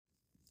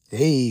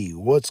Hey,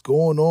 what's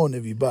going on,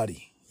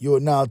 everybody? You are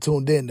now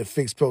tuned in to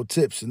Fix Pro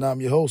Tips, and I'm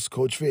your host,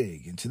 Coach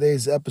Fig. And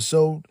today's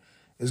episode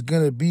is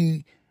going to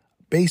be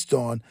based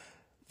on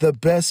the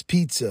best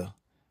pizza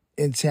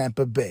in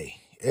Tampa Bay.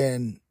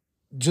 And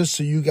just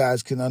so you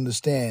guys can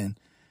understand,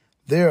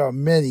 there are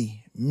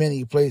many,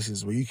 many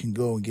places where you can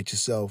go and get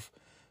yourself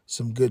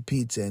some good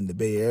pizza in the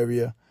Bay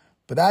Area.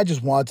 But I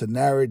just wanted to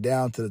narrow it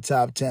down to the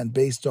top 10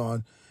 based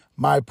on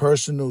my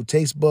personal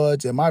taste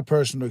buds and my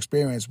personal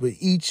experience with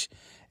each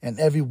and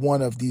every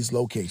one of these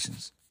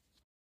locations.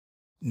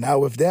 Now,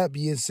 with that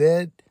being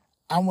said,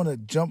 I want to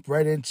jump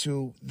right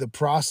into the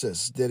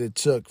process that it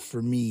took for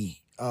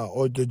me,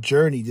 or the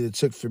journey that it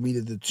took for me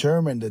to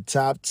determine the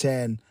top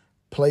 10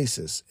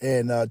 places.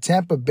 And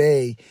Tampa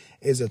Bay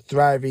is a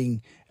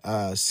thriving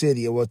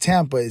city. Well,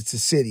 Tampa is a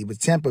city,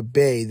 but Tampa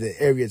Bay,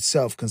 the area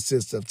itself,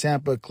 consists of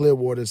Tampa,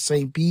 Clearwater,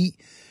 St. Pete.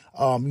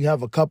 You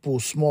have a couple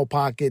small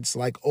pockets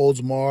like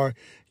Oldsmar.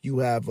 You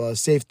have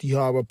Safety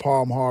Harbor,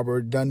 Palm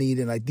Harbor,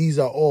 Dunedin. Like, these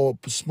are all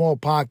small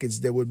pockets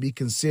that would be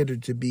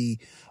considered to be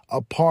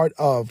a part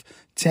of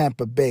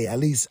Tampa Bay. At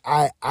least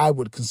I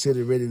would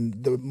consider it,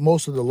 and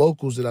most of the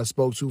locals that I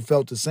spoke to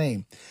felt the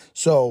same.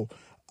 So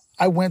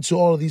I went to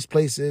all of these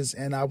places,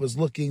 and I was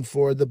looking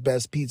for the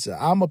best pizza.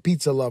 I'm a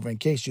pizza lover, in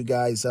case you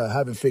guys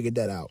haven't figured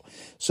that out.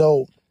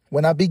 So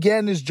when I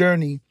began this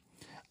journey,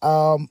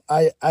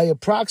 I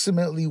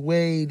approximately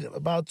weighed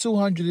about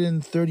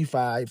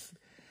 235,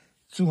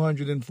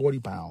 240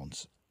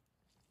 pounds.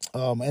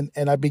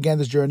 And I began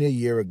this journey a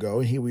year ago,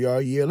 and here we are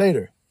a year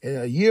later. And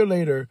a year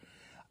later,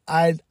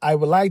 I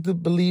would like to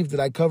believe that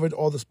I covered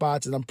all the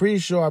spots, and I'm pretty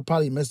sure I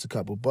probably missed a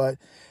couple, but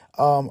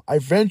I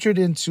ventured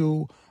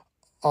into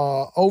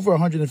over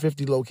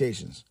 150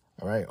 locations.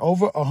 All right,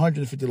 over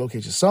 150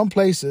 locations. Some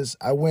places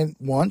I went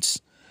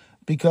once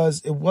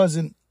because it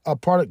wasn't a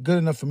product good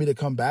enough for me to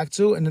come back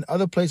to, and then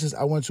other places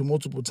I went to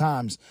multiple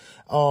times,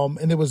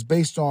 and it was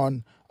based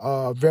on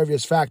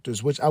various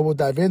factors, which I will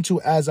dive into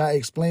as I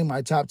explain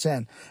my top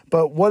 10.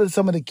 But what are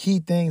some of the key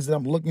things that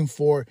I'm looking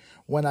for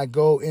when I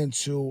go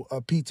into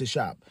a pizza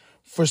shop?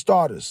 For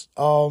starters,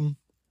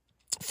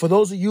 for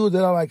those of you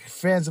that are like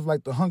fans of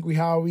like the Hungry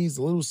Howie's,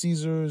 the Little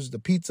Caesars, the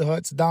Pizza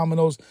Huts,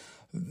 Domino's,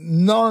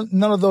 none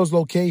of those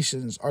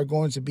locations are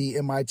going to be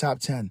in my top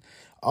 10.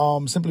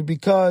 Simply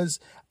because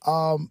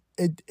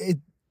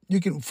you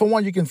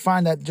can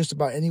find that just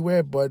about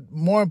anywhere, but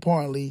more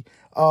importantly,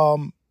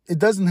 it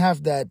doesn't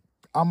have that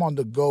I'm on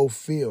the go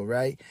feel,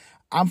 right?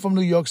 I'm from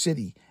New York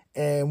City,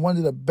 and one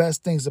of the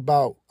best things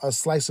about a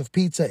slice of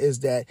pizza is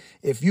that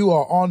if you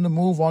are on the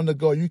move, on the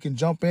go, you can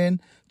jump in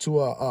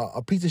to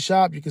a pizza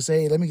shop. You can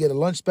say, hey, let me get a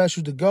lunch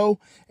special to go,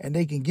 and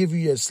they can give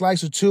you a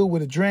slice or two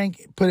with a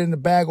drink, put it in a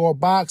bag or a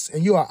box,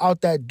 and you are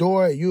out that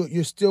door.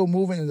 You're still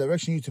moving in the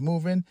direction you need to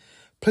move in.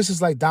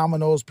 Places like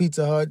Domino's,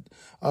 Pizza Hut,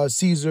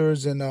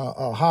 Caesars, and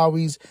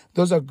Howie's,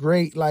 those are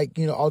great,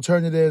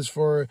 alternatives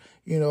for,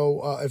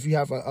 if you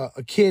have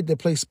a kid that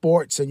plays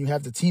sports and you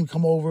have the team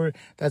come over,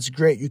 that's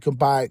great. You can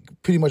buy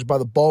pretty much by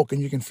the bulk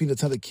and you can feed a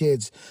ton of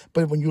kids.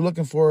 But when you're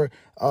looking for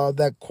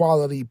that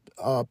quality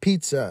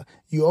pizza,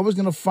 you're always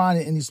going to find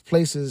it in these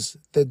places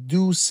that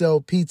do sell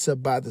pizza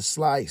by the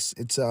slice.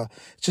 It's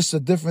just a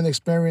different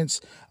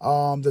experience.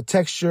 The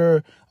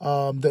texture,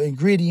 the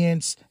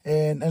ingredients,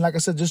 and like I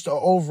said, just the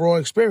overall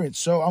experience.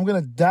 So I'm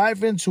going to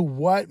dive into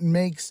what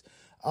makes,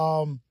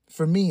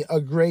 for me,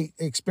 a great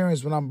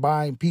experience when I'm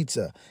buying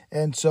pizza.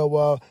 And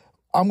so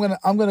I'm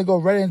gonna go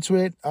right into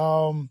it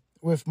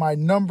with my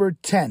number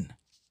 10.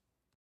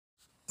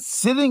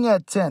 Sitting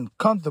at 10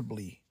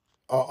 comfortably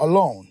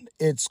alone,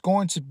 it's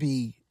going to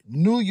be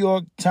New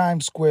York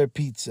Times Square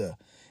Pizza.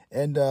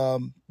 And,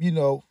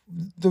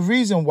 the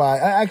reason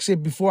why,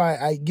 before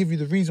I give you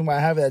the reason why I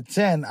have it at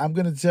 10, I'm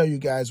going to tell you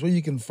guys where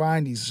you can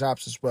find these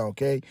shops as well,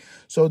 okay?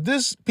 So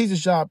this pizza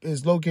shop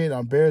is located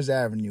on Bears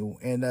Avenue,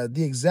 and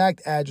the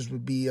exact address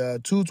would be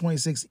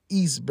 226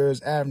 East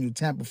Bears Avenue,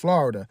 Tampa,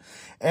 Florida.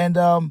 And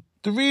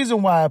the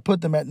reason why I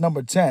put them at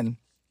number 10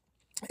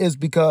 is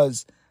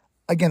because,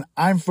 again,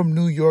 I'm from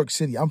New York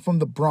City. I'm from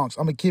the Bronx.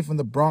 I'm a kid from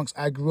the Bronx.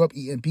 I grew up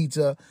eating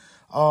pizza.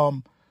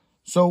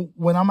 So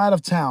when I'm out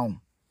of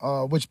town,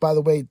 which, by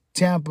the way,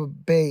 Tampa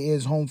Bay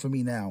is home for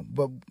me now.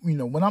 But,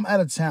 when I'm out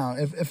of town,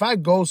 if I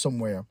go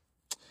somewhere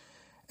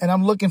and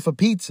I'm looking for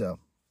pizza,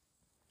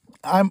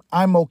 I'm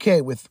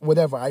okay with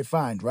whatever I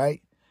find,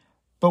 right?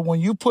 But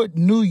when you put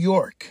New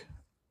York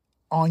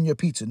on your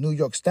pizza, New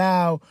York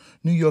style,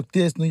 New York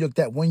this, New York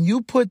that, when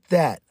you put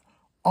that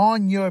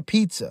on your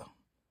pizza,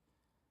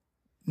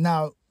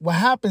 now what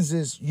happens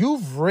is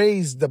you've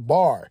raised the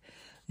bar.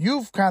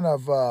 You've kind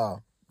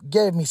of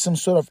gave me some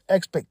sort of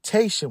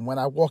expectation when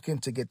I walk in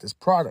to get this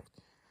product.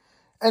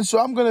 And so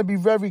I'm going to be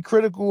very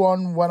critical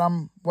on what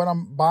I'm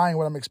buying,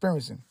 what I'm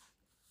experiencing.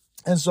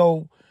 And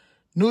so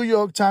New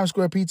York Times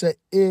Square Pizza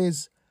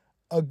is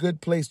a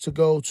good place to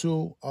go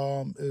to.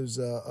 It was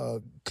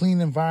a clean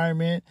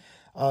environment.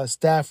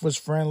 Staff was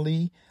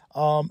friendly.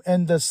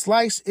 And the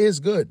slice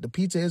is good. The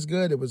pizza is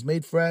good. It was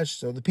made fresh.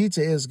 So the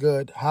pizza is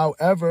good.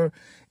 However,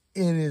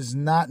 it is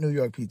not New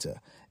York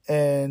pizza.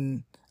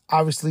 And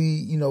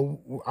Obviously,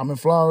 I'm in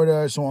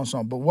Florida, so on and so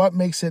on. But what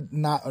makes it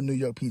not a New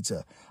York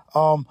pizza?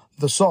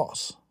 The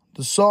sauce.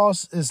 The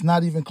sauce is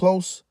not even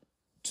close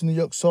to New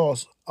York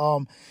sauce.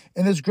 And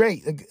it's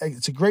great.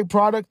 It's a great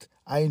product.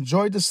 I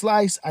enjoyed the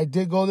slice. I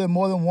did go there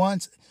more than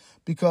once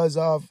because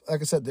of,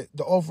 like I said,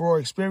 the overall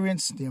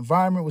experience. The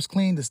environment was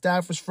clean. The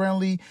staff was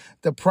friendly.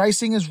 The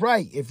pricing is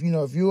right. If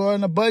you are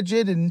on a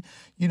budget and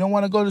you don't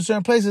want to go to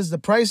certain places, the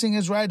pricing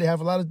is right. They have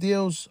a lot of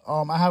deals.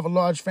 I have a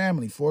large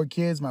family, 4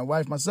 kids, my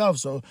wife, myself.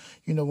 So,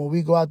 when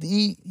we go out to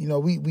eat,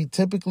 we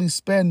typically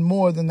spend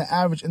more than the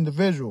average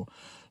individual.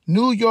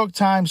 New York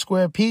Times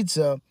Square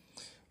pizza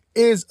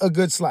is a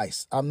good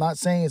slice. I'm not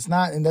saying it's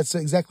not, and that's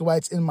exactly why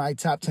it's in my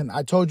top 10.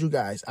 I told you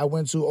guys, I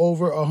went to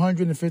over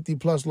 150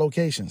 plus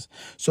locations.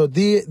 So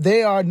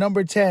they are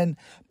number 10,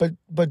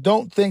 but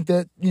don't think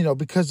that,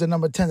 because they're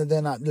number 10 that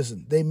they're not.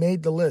 Listen, they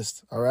made the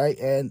list, all right?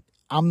 And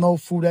I'm no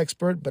food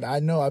expert, but I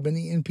know I've been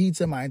eating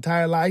pizza my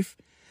entire life.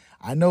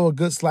 I know a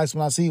good slice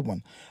when I see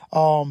one.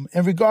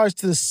 In regards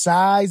to the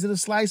size of the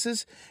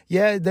slices,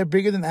 yeah, they're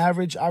bigger than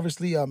average.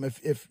 Obviously,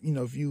 if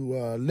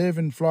you live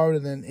in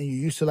Florida and you're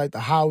used to like the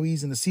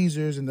Howie's and the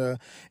Caesars and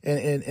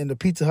the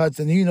Pizza Huts,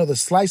 and the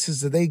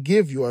slices that they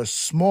give you are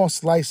small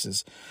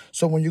slices.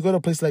 So when you go to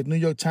a place like New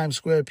York Times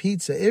Square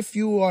Pizza, if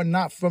you are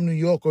not from New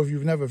York or if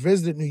you've never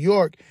visited New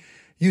York,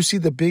 you see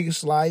the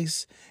biggest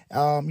slice,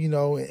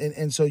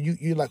 and so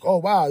you're like, oh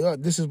wow,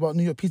 this is what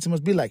New York pizza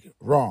must be like.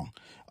 Wrong.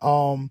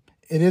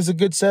 It is a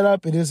good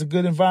setup. It is a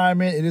good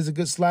environment. It is a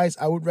good slice.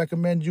 I would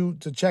recommend you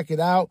to check it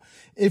out.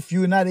 If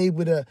you're not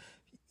able to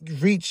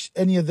reach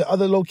any of the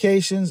other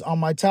locations on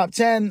my top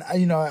 10,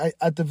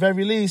 at the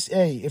very least,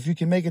 hey, if you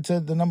can make it to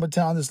the number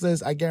 10 on this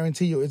list, I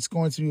guarantee you it's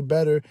going to be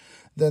better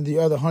than the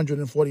other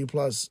 140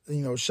 plus,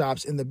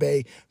 shops in the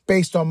Bay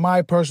based on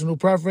my personal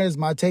preference,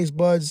 my taste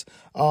buds,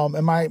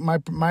 and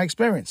my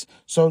experience.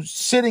 So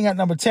sitting at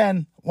number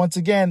 10, once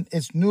again,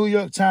 it's New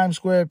York Times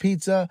Square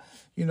Pizza.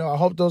 I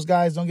hope those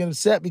guys don't get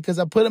upset because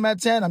I put them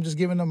at 10. I'm just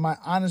giving them my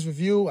honest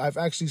review. I've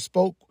actually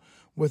spoke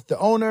with the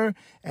owner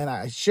and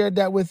I shared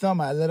that with them.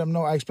 I let them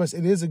know, I expressed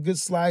it is a good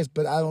slice,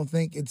 but I don't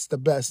think it's the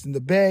best in the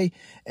Bay.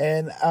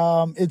 And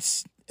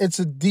it's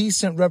a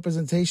decent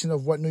representation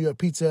of what New York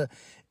pizza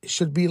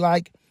should be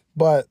like.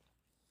 But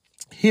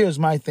here's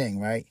my thing,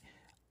 right?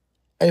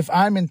 If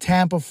I'm in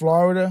Tampa,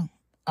 Florida,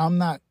 I'm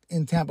not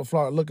in Tampa,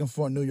 Florida looking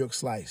for a New York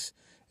slice,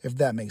 if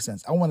that makes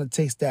sense. I want to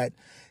taste that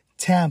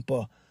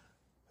Tampa,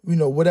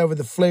 whatever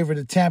the flavor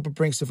that Tampa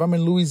brings. So if I'm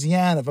in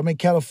Louisiana, if I'm in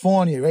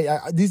California, right?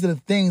 These are the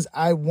things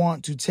I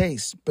want to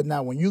taste. But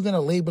now when you're going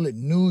to label it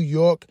New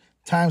York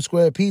Times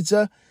Square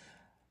Pizza,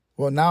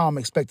 well, now I'm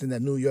expecting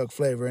that New York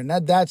flavor. And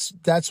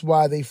that's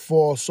why they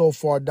fall so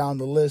far down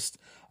the list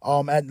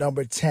at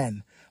number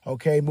 10.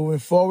 Okay, moving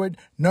forward,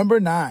 number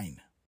 9.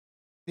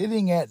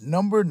 Sitting at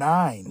number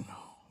 9,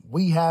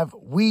 we have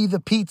We The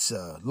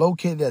Pizza,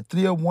 located at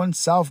 301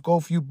 South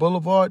Gulfview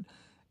Boulevard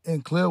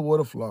in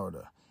Clearwater,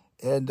 Florida.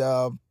 And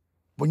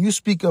when you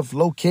speak of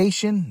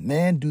location,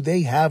 man, do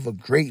they have a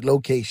great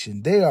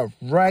location. They are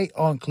right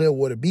on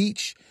Clearwater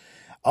Beach.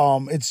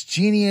 It's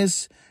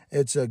genius.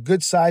 It's a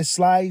good size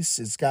slice.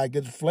 It's got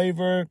good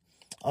flavor.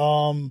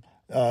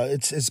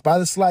 It's by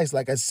the slice,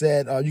 like I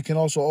said. You can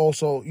also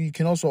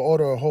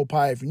order a whole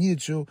pie if you needed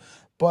to.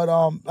 But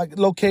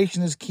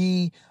location is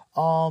key.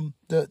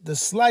 The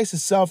slice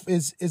itself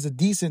is a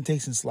decent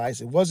tasting slice.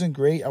 It wasn't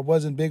great. I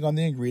wasn't big on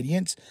the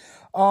ingredients.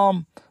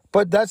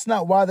 But that's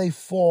not why they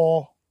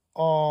fall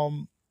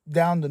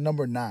down to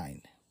number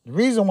 9. The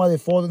reason why they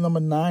fall to number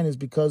 9 is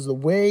because the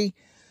way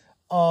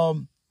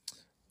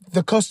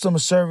the customer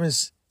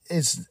service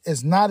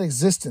is not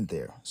existent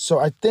there. So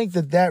I think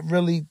that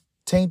really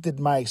tainted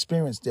my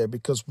experience there,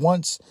 because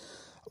once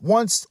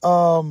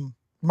the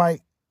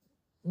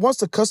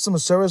customer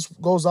service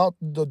goes out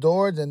the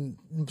door, then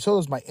so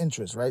does my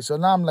interest, right? So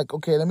now I'm like,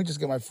 okay, let me just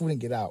get my food and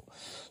get out.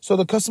 So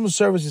the customer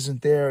service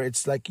isn't there.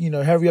 It's like,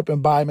 hurry up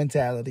and buy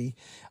mentality.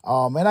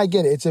 And I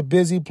get it. It's a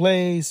busy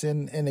place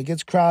and it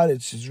gets crowded.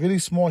 It's just really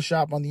small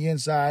shop on the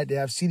inside. They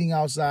have seating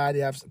outside. They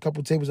have a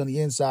couple tables on the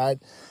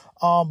inside.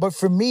 But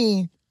for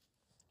me,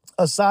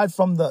 aside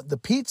from the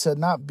pizza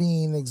not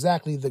being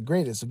exactly the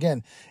greatest,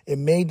 again, it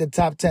made the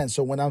top 10.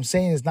 So when I'm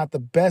saying it's not the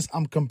best,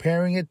 I'm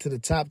comparing it to the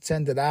top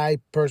 10 that I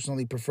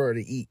personally prefer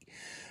to eat.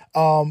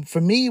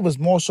 For me, it was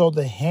more so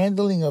the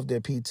handling of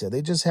their pizza.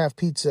 They just have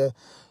pizza,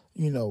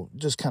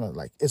 just kind of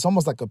like, it's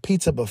almost like a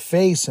pizza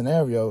buffet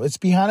scenario. It's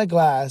behind a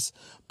glass,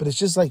 but it's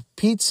just like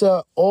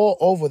pizza all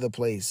over the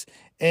place.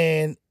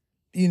 And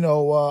you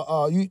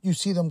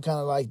see them kind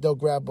of like, they'll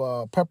grab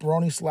a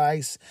pepperoni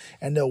slice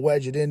and they'll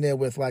wedge it in there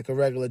with like a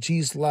regular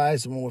cheese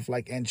slice, one with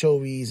like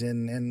anchovies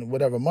and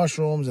whatever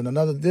mushrooms and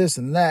another this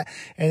and that.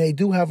 And they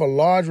do have a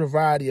large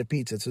variety of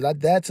pizza. So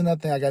that's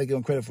another thing I got to give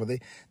them credit for. They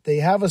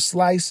have a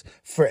slice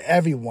for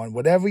everyone.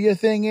 Whatever your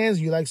thing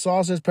is, you like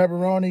sausage,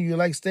 pepperoni, you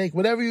like steak,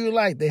 whatever you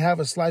like, they have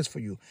a slice for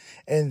you.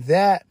 And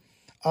that's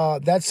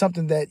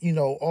something that,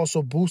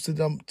 also boosted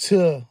them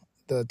to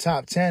the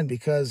top 10,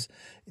 because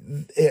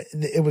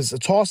it was a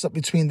toss-up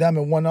between them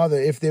and one other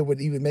if they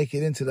would even make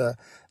it into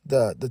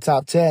the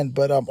top 10.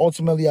 But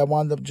ultimately, I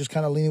wound up just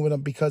kind of leaning with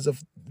them because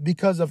of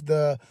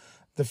the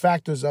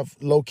factors of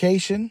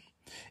location.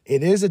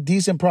 It is a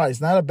decent price,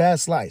 not a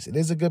bad slice. It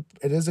is a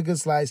good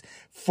slice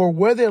for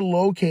where they're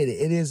located.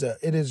 It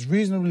is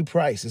reasonably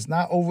priced. It's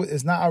not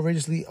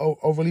outrageously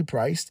overly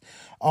priced.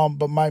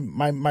 But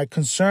my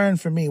concern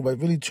for me, what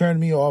really turned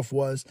me off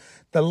was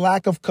the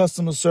lack of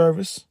customer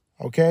service.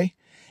 Okay,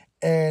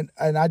 and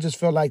I just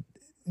felt like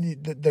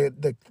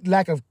the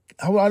lack of,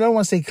 I don't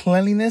want to say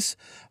cleanliness,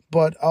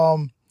 but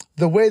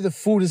the way the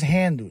food is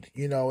handled.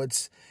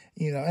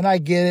 And I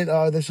get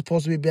it. They're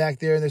supposed to be back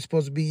there and they're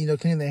supposed to be,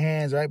 cleaning their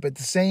hands, right? But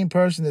the same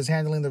person that's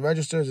handling the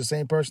register is the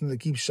same person that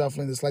keeps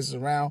shuffling the slices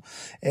around.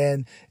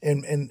 And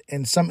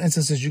in some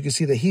instances, you can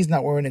see that he's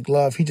not wearing a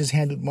glove. He just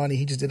handled money.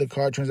 He just did a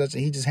card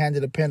transaction. He just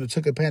handed a pen or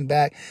took a pen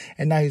back.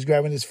 And now he's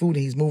grabbing his food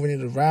and he's moving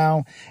it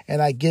around.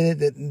 And I get it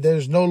that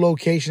there's no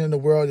location in the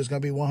world that's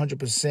going to be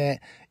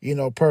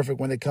 100%, perfect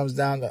when it comes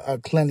down to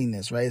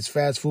cleanliness, right? It's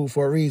fast food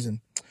for a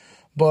reason.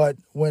 But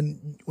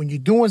when you're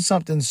doing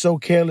something so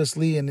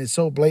carelessly and it's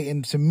so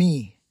blatant, to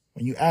me,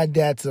 when you add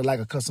that to the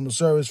lack of customer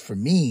service, for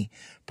me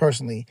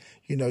personally,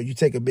 you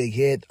take a big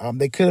hit.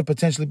 They could have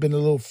potentially been a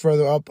little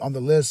further up on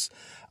the list,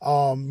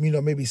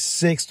 maybe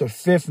 6th or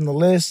 5th in the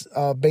list,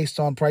 based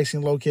on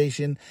pricing,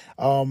 location,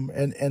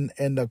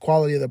 and the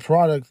quality of the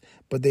product.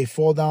 But they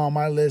fall down on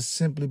my list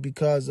simply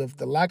because of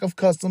the lack of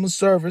customer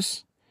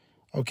service,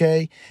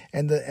 okay,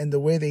 and the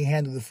way they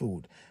handle the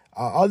food.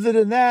 Other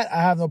than that,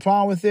 I have no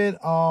problem with it.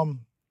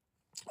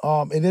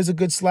 It is a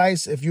good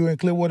slice. If you're in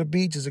Clearwater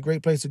Beach, it's a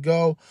great place to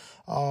go.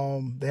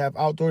 They have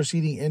outdoor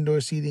seating,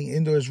 indoor seating.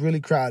 Indoor is really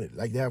crowded.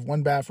 Like, they have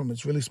one bathroom.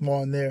 It's really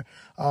small in there.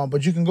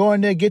 But you can go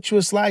in there, get you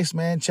a slice,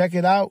 man. Check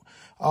it out.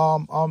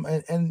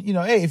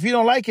 Hey, if you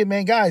don't like it,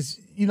 man, guys,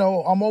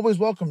 I'm always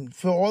welcome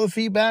for all the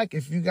feedback.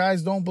 If you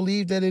guys don't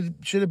believe that it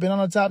should have been on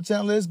the top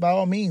 10 list, by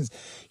all means,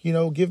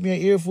 give me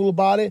an earful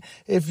about it.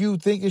 If you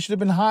think it should have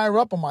been higher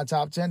up on my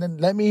top 10, then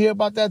let me hear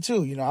about that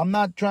too. I'm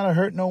not trying to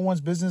hurt no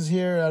one's business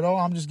here at all.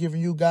 I'm just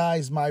giving you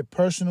guys my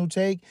personal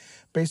take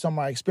based on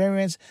my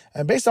experience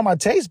and based on my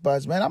taste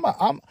buds, man.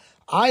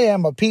 I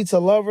am a pizza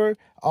lover.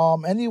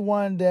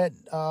 Anyone that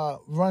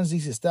runs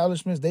these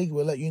establishments, they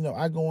will let you know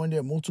I go in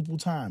there multiple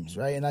times,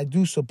 right? And I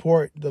do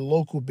support the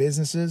local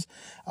businesses.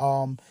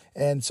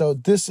 And so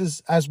this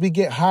is, as we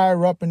get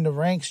higher up in the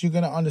ranks, you're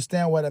going to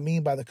understand what I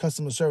mean by the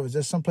customer service.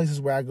 There's some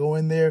places where I go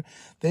in there,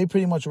 they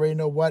pretty much already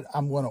know what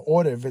I'm going to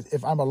order.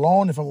 If I'm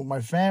alone, if I'm with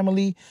my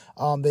family,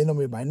 they know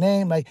me by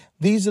name. Like,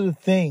 these are the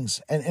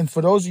things. And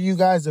for those of you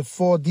guys that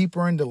fall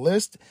deeper in the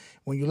list,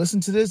 when you listen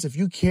to this, if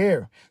you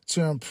care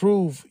to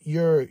improve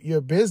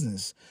your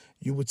business,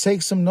 you would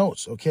take some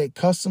notes, okay?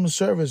 Customer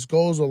service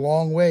goes a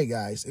long way,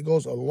 guys. It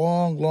goes a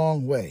long,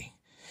 long way.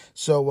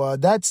 So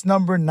that's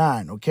number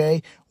 9,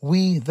 okay?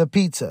 We the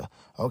Pizza,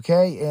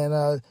 okay?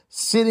 And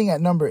sitting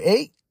at number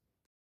 8.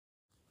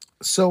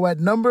 So at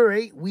number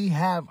 8, we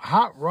have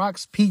Hot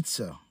Rocks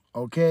Pizza,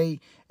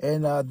 okay?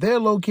 And they're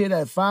located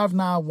at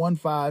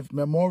 5915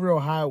 Memorial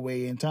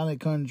Highway in Town and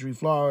Country,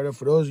 Florida.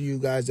 For those of you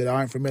guys that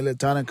aren't familiar,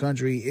 Town and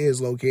Country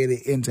is located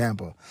in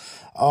Tampa.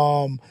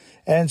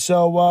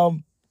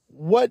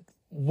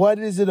 What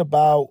is it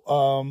about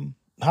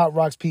Hot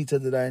Rocks Pizza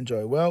that I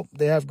enjoy? Well,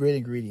 they have great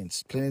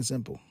ingredients, plain and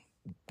simple.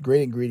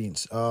 Great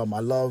ingredients. I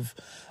love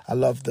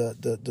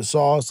the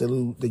sauce.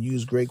 They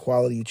use great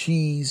quality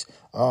cheese.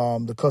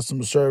 The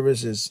customer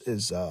service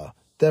is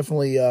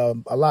definitely a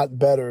lot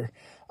better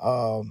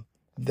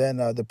than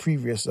the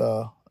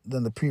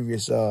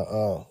previous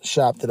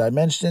shop that I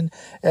mentioned.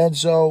 And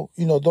so,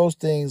 those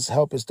things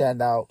help it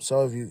stand out.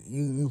 So if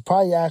you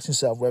probably ask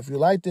yourself, well, if you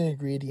like the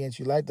ingredients,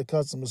 you like the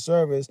customer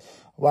service,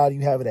 why do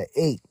you have it at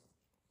 8?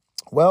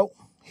 Well,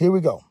 here we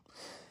go.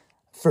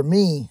 For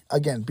me,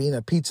 again, being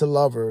a pizza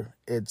lover,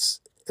 it's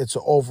an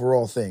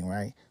overall thing,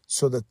 right?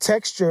 So the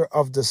texture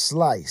of the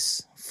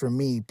slice, for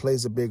me,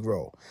 plays a big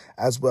role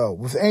as well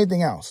with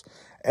anything else.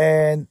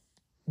 And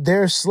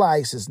their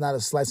slice is not a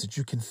slice that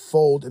you can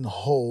fold and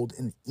hold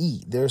and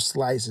eat. Their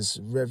slice is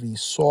very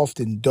soft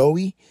and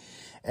doughy.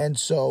 And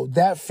so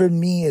that, for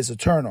me, is a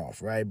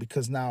turnoff, right?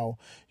 Because now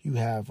you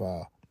have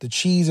the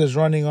cheese is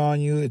running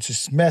on you. It's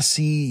just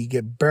messy. You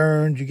get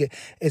burned.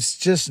 It's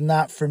just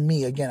not for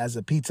me. Again, as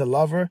a pizza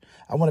lover,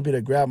 I want to be able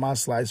to grab my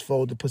slice,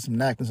 fold, to put some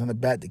napkins on the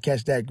back to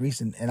catch that grease,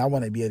 and I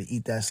want to be able to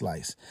eat that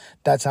slice.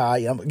 That's how I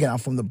am. Again, I'm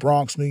from the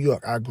Bronx, New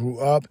York. I grew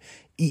up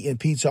eating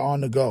pizza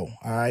on the go.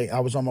 All right. I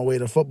was on my way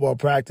to football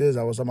practice.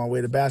 I was on my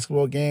way to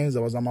basketball games. I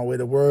was on my way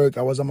to work.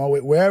 I was on my way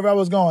wherever I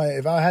was going.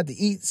 If I had to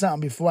eat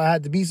something before I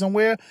had to be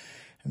somewhere,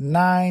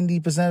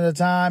 90% of the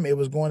time it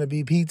was going to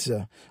be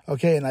pizza.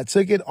 Okay. And I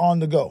took it on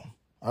the go.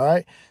 All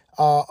right.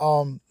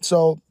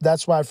 So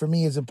that's why for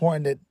me, it's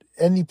important that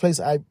any place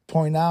I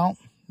point out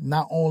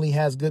not only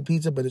has good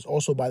pizza, but it's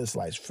also by the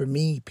slice. For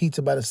me,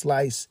 pizza by the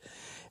slice,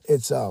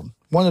 it's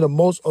one of the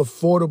most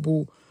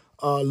affordable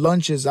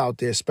lunches out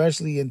there,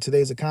 especially in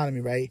today's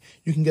economy, right?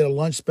 You can get a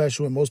lunch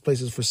special in most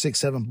places for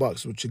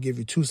 $6-7, which will give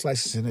you 2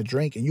 slices and a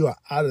drink, and you are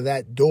out of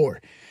that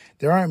door.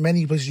 There aren't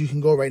many places you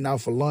can go right now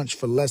for lunch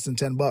for less than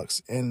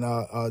 $10. And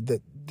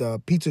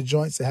the pizza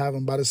joints that have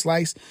them by the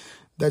slice,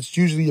 that's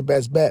usually your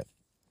best bet.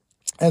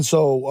 And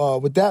so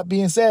with that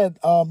being said,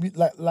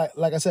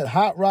 like I said,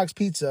 Hot Rocks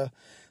Pizza,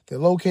 they're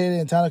located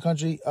in Town and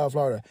Country,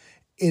 Florida.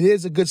 It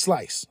is a good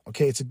slice,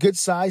 okay? It's a good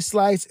size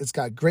slice. It's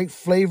got great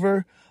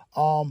flavor.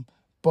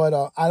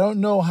 But I don't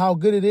know how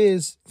good it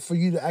is for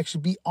you to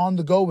actually be on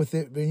the go with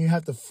it when you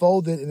have to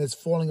fold it and it's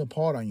falling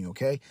apart on you,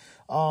 okay?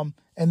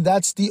 And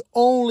that's the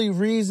only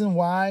reason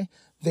why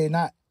they're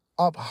not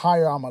up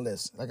higher on my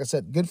list. Like I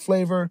said, good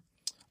flavor,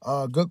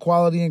 good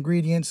quality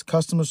ingredients.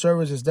 Customer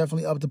service is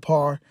definitely up to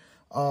par.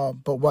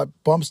 But what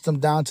bumps them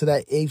down to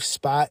that 8th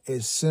spot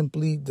is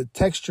simply the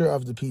texture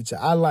of the pizza.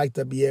 I like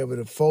to be able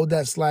to fold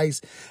that slice.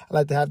 I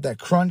like to have that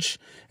crunch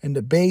in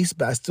the base,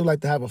 but I still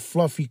like to have a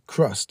fluffy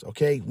crust,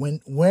 okay?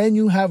 When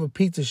you have a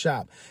pizza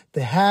shop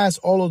that has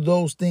all of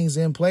those things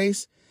in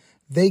place,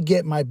 they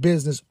get my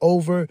business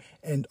over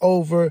and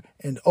over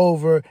and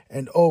over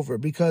and over,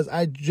 because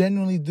I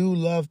genuinely do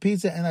love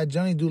pizza and I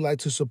generally do like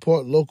to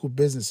support local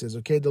businesses,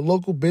 okay? The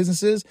local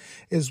businesses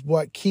is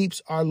what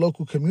keeps our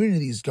local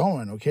communities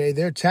going, okay?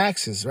 They're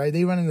taxes, right?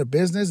 They run in a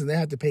business and they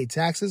have to pay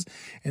taxes,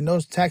 and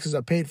those taxes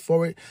are paid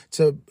forward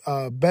to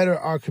better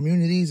our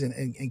communities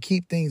and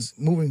keep things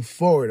moving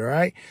forward, all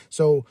right?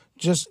 So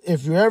just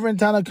if you're ever in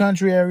Town and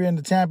Country area, in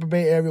the Tampa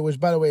Bay area, which,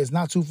 by the way, is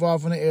not too far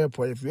from the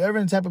airport. If you're ever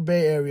in the Tampa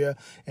Bay area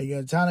and you're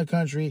in Town and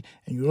Country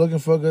and you're looking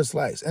for a good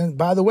slice. And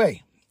by the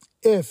way,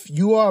 if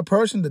you are a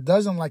person that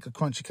doesn't like a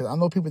crunchy, because I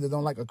know people that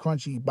don't like a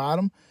crunchy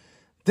bottom,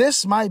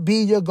 this might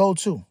be your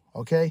go-to,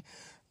 okay?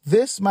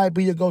 This might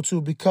be your go-to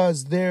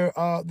because their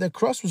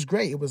crust was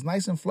great. It was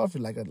nice and fluffy,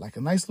 like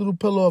a nice little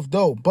pillow of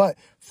dough. But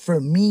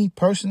for me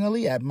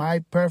personally, at my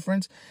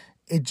preference,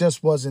 it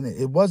just wasn't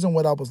it. It wasn't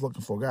what I was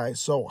looking for, guys.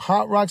 So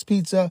Hot Rocks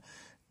Pizza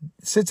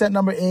sits at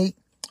number 8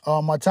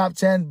 on my top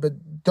 10,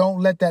 but don't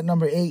let that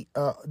number 8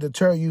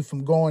 deter you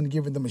from going and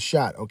giving them a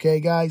shot, okay,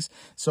 guys?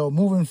 So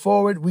moving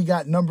forward, we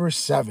got number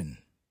 7.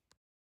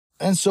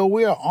 And so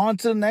we are on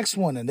to the next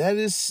one, and that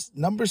is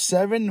number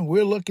 7.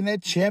 We're looking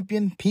at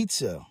Champion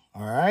Pizza,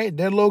 all right?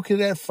 They're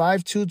located at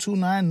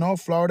 5229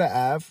 North Florida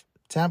Ave,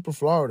 Tampa,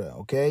 Florida,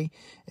 okay?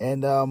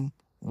 And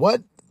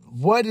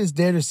what is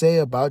there to say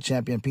about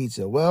Champion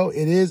Pizza? Well,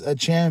 it is a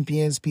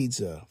champion's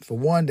pizza. For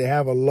one, they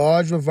have a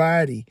large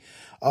variety.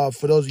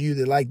 For those of you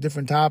that like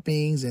different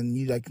toppings and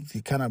you like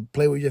to kind of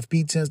play with your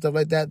pizza and stuff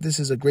like that, this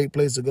is a great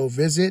place to go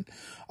visit.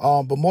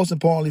 But most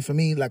importantly for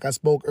me, like I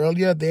spoke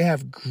earlier, they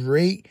have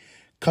great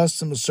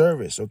customer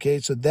service, okay?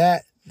 So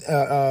that,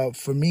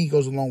 for me,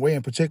 goes a long way.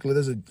 In particular,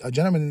 there's a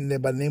gentleman in there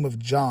by the name of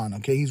John,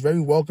 okay? He's very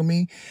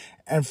welcoming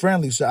and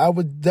friendly. So I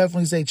would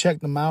definitely say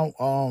check them out.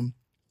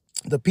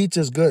 The pizza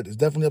is good. It's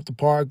definitely up to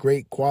par.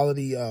 Great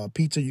quality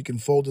pizza. You can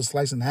fold the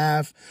slice in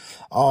half.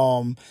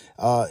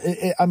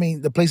 I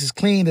mean, the place is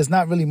clean. There's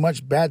not really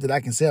much bad that I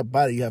can say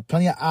about it. You have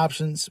plenty of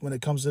options when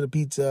it comes to the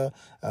pizza.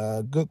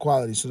 Good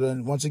quality. So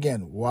then, once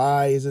again,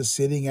 why is it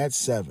sitting at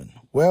 7?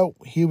 Well,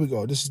 here we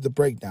go. This is the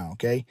breakdown,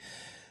 okay?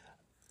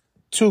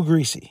 Too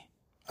greasy.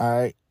 All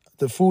right?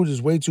 The food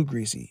is way too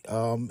greasy.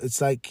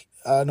 It's like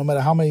no matter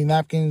how many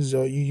napkins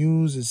you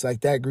use, it's like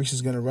that grease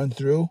is going to run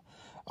through.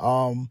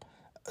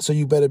 So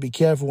you better be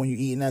careful when you're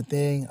eating that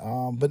thing.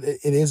 But it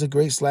is a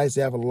great slice.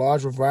 They have a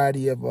large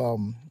variety of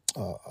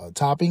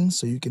toppings,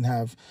 so you can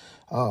have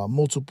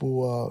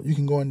multiple. You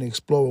can go and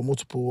explore with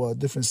multiple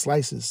different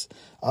slices.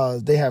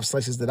 They have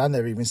slices that I've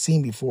never even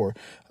seen before.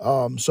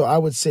 So I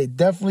would say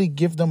definitely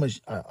give them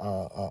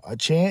a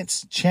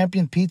chance.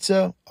 Champion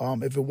Pizza.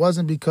 If it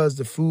wasn't because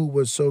the food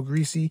was so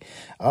greasy,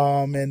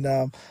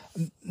 and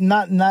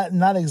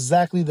not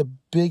exactly the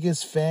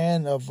biggest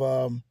fan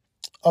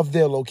of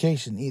their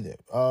location either.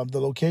 The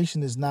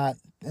location is not,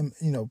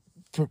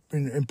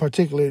 in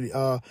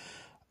particular,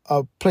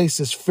 a place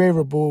that's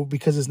favorable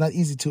because it's not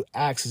easy to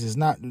access. It's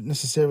not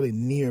necessarily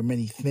near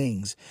many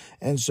things.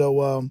 And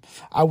so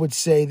I would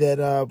say that,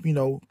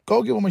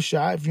 go give them a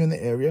shot if you're in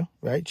the area,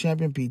 right?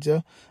 Champion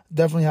Pizza.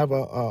 Definitely have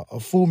a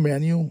full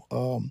menu.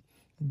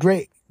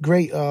 Great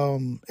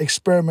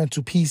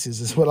experimental pieces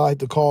is what I like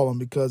to call them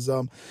because,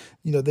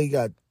 they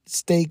got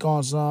steak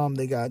on some,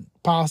 they got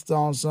pasta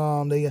on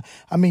some, you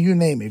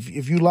name it.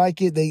 If you like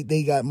it,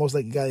 they got, most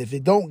likely got it. If they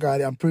don't got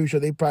it, I'm pretty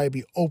sure they probably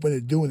be open to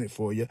doing it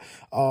for you.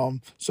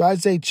 So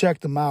I'd say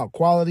check them out.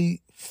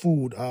 Quality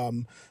food,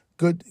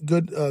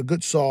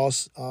 good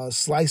sauce.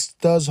 Slice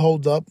does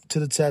hold up to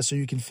the test, so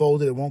you can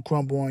fold it. It won't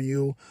crumble on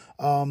you.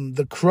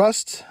 The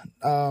crust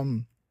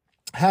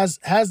has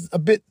a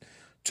bit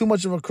too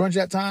much of a crunch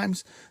at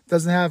times.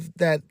 Doesn't have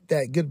that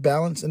good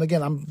balance. And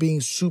again, I'm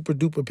being super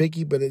duper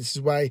picky, but this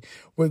is why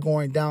we're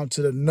going down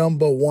to the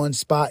number 1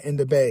 spot in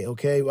the Bay.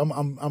 Okay,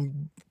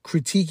 I'm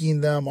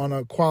critiquing them on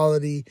a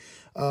quality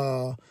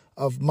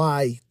of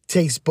my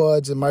taste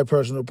buds and my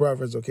personal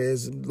preference. Okay,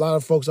 there's a lot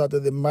of folks out there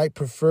that might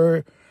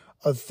prefer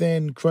a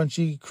thin,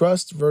 crunchy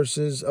crust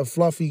versus a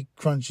fluffy,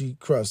 crunchy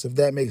crust, if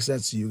that makes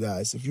sense to you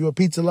guys. If you're a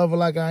pizza lover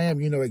like I am,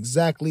 you know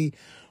exactly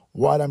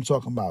what I'm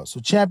talking about. So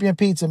Champion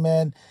Pizza,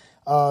 man,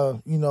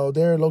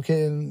 they're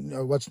located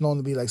in what's known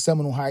to be like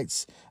Seminole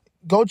Heights.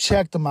 Go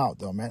check them out,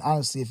 though, man.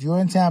 Honestly, if you're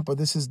in Tampa,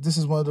 this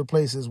is one of the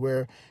places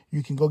where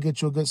you can go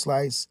get you a good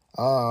slice.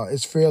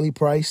 It's fairly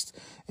priced,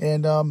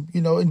 and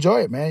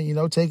enjoy it,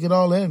 man. Take it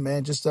all in,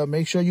 man. Just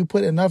make sure you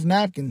put enough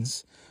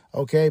napkins.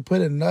 Okay,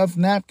 put enough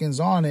napkins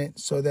on it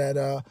so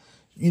that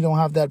you don't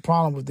have that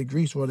problem with the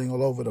grease running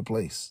all over the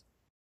place.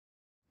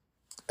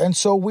 And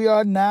so we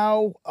are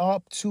now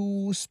up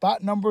to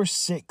spot number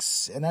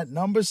 6, and at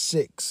number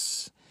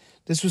 6.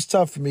 This was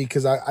tough for me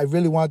because I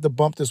really wanted to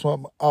bump this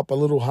one up a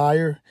little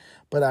higher,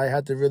 but I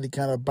had to really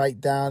kind of bite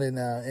down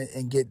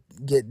and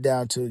get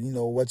down to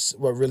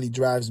what really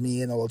drives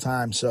me in all the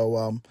time.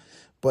 So,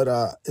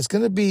 it's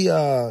gonna be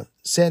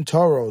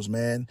Santoro's,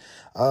 man.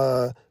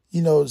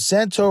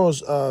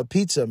 Santoro's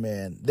Pizza,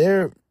 man.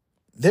 They're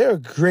a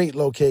great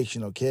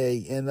location,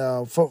 okay.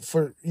 And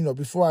for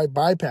before I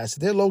bypass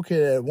it, they're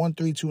located at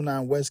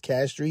 1329 West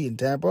Cass Street in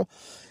Tampa.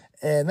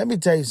 And let me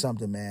tell you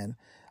something, man.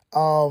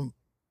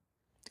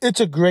 It's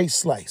a great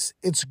slice.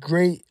 It's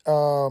great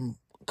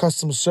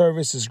customer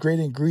service. It's great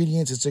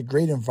ingredients. It's a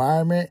great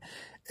environment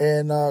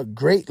and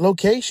great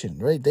location,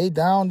 right? They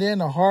down there in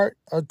the heart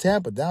of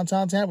Tampa,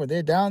 downtown Tampa.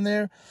 They're down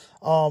there.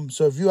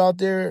 So if you're out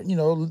there, doing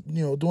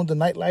the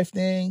nightlife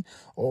thing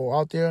or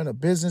out there in a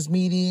business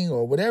meeting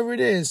or whatever it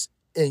is,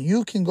 and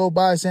you can go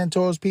buy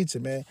Santoro's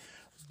Pizza, man,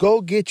 go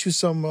get you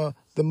some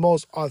the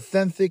most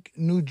authentic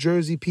New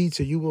Jersey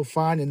pizza you will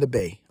find in the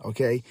Bay,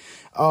 okay?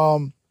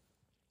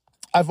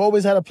 I've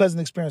always had a pleasant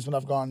experience when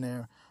I've gone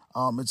there.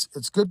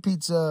 It's good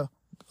pizza,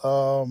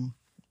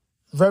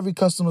 very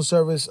customer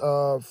service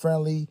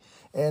friendly,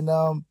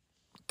 and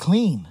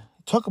clean.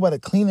 Talk about a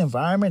clean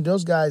environment.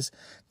 Those guys,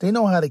 they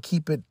know how to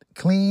keep it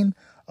clean.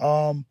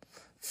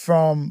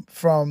 From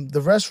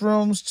the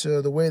restrooms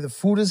to the way the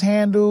food is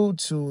handled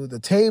to the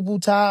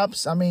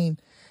tabletops. I mean,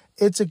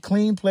 it's a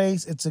clean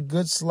place. It's a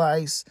good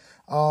slice.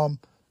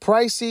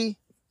 Pricey,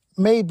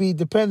 maybe,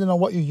 depending on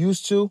what you're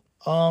used to.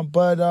 And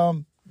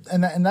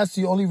that's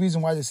the only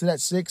reason why they sit at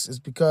 6 is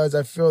because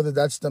I feel that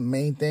that's the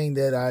main thing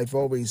that I've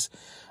always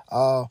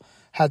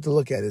had to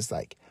look at. It's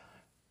like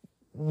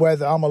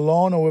whether I'm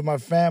alone or with my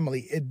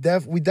family,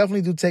 we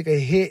definitely do take a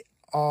hit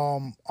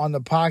on the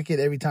pocket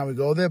every time we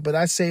go there, but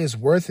I say it's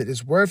worth it.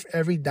 It's worth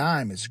every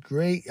dime. It's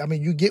great. I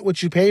mean, you get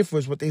what you pay for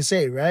is what they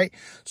say, right?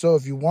 So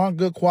if you want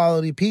good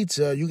quality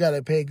pizza, you got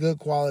to pay good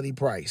quality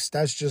price.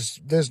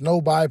 There's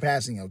no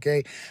bypassing,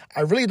 okay?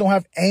 I really don't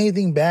have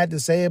anything bad to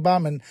say about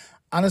them, and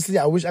honestly,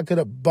 I wish I could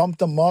have bumped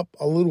them up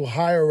a little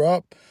higher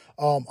up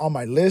on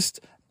my list,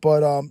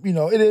 but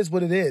it is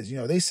what it is.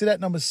 They sit at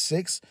number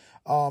 6.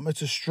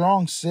 It's a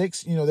strong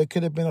 6. They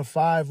could have been a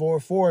 5 or a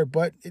 4,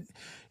 but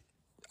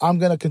I'm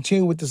going to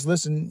continue with this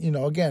list. And,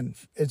 again,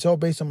 it's all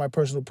based on my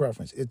personal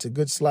preference. It's a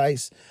good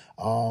slice.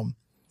 All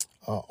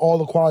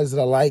the qualities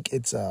that I like.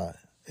 It's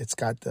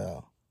got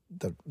the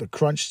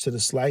crunch to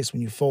the slice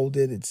when you fold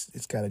it.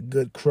 It's got a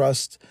good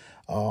crust.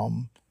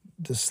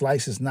 The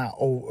slice is not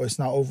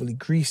overly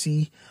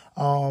greasy.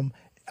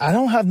 I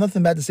don't have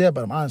nothing bad to say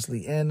about them,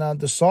 honestly. And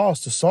the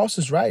sauce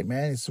is right,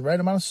 man. It's the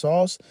right amount of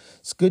sauce.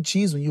 It's good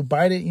cheese. When you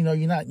bite it,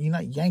 you're not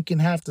yanking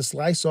half the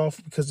slice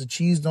off because the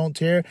cheese don't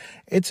tear.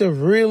 It's a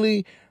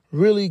really,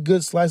 really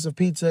good slice of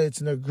pizza.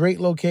 It's in a great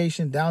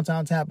location,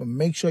 downtown Tampa.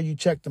 Make sure you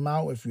check them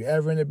out if you're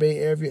ever in the Bay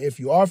Area. If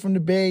you are from the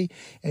Bay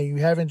and you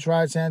haven't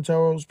tried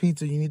Santoro's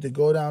Pizza, you need to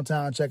go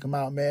downtown and check them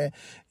out, man.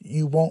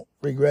 You won't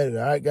regret it.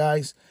 All right,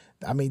 guys.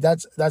 I mean,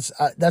 that's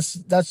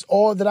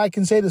all that I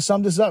can say to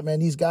sum this up,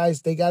 man. These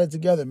guys, they got it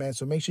together, man.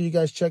 So make sure you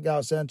guys check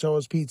out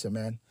Santoro's Pizza,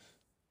 man.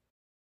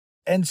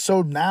 And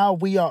so now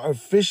we are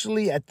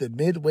officially at the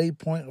midway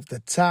point of the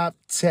top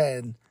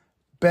 10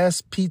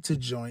 best pizza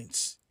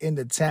joints in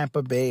the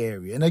Tampa Bay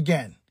area. And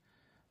again,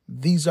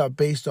 these are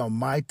based on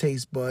my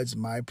taste buds,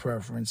 my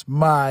preference,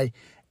 my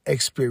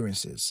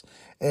experiences.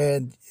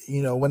 And,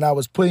 when I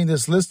was putting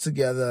this list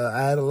together,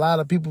 I had a lot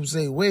of people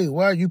say, wait,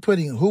 why are you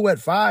putting who at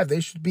 5?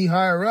 They should be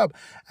higher up.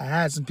 I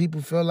had some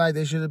people feel like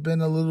they should have been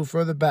a little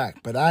further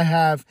back. But I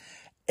have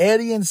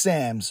Eddie and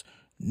Sam's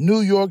New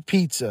York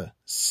Pizza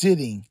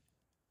sitting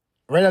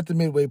right at the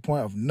midway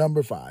point of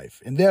number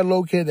 5. And they're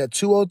located at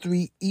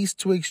 203 East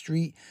Twig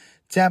Street,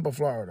 Tampa,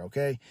 Florida,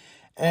 okay?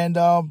 And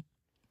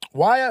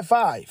why at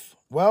 5?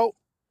 Well,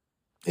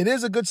 it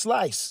is a good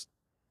slice.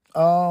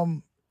 They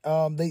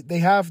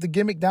have the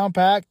gimmick down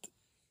packed,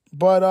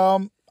 but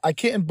I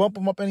couldn't bump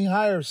them up any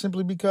higher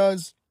simply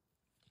because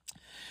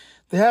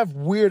they have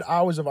weird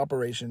hours of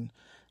operation.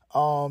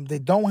 They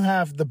don't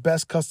have the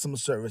best customer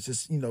service.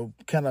 It's,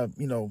 kind of,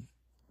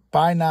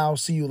 buy now,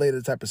 see you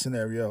later type of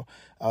scenario.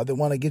 They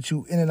want to get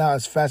you in and out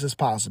as fast as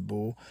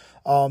possible.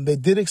 They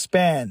did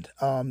expand.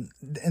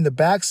 In the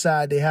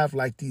backside, they have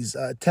like these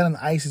Italian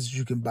ices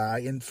you can buy.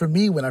 And for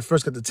me, when I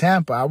first got to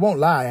Tampa, I won't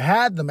lie, I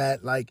had them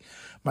at like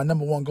my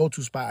number one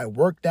go-to spot. I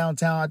worked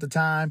downtown at the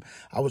time.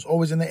 I was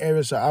always in the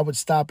area, so I would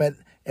stop at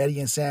Eddie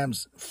and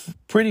Sam's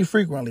pretty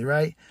frequently,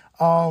 right?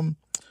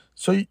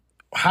 So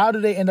how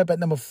do they end up at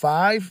number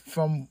 5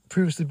 from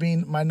previously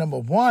being my number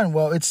 1?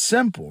 Well, it's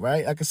simple,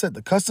 right? Like I said,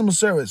 the customer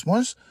service.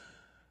 Once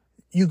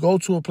you go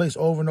to a place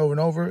over and over and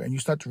over and you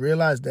start to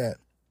realize that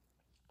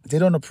they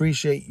don't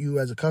appreciate you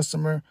as a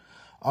customer,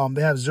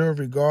 they have zero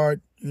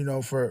regard,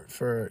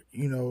 for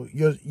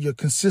your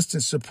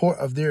consistent support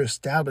of their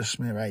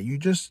establishment, right? You're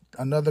just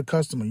another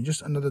customer. You're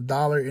just another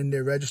dollar in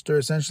their register,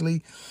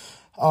 essentially.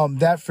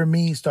 That for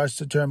me starts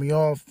to turn me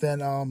off.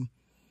 Then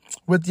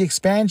with the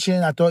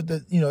expansion, I thought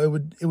that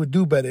it would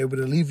do better. It would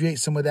alleviate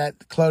some of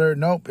that clutter.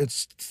 Nope,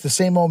 it's the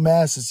same old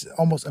mess. It's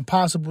almost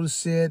impossible to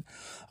sit.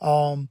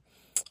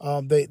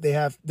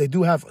 They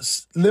do have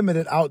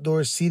limited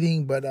outdoor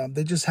seating, but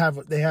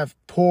they have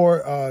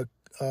poor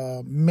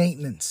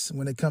maintenance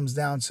when it comes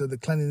down to the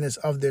cleanliness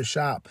of their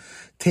shop.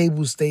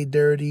 Tables stay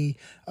dirty,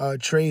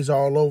 trays are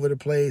all over the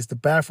place, the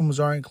bathrooms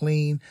aren't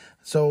clean.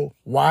 So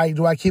why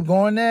do I keep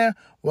going there?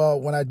 Well,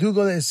 when I do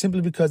go there, it's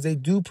simply because they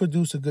do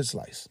produce a good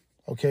slice.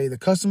 Okay, the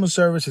customer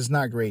service is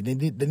not great. They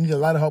need a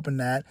lot of help in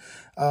that.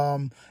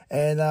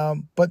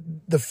 But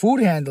the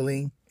food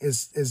handling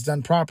is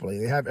done properly.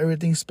 They have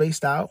everything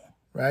spaced out.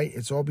 Right?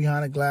 It's all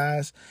behind a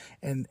glass,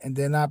 and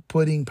they're not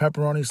putting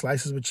pepperoni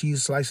slices with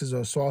cheese slices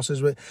or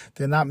sauces with.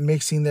 They're not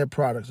mixing their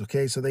products,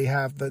 okay? So they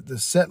have the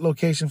set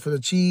location for the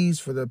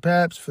cheese, for the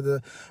peps, for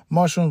the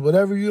mushrooms,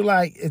 whatever you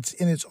like. It's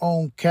in its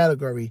own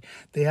category.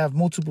 They have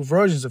multiple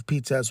versions of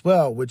pizza as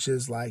well, which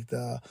is like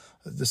the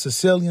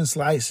Sicilian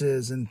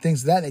slices and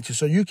things of that nature.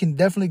 So you can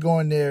definitely go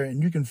in there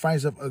and you can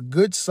find yourself a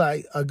good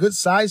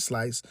size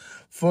slice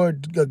for a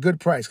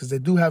good price, because they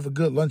do have a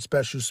good lunch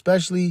special,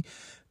 especially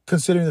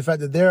considering the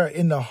fact that they're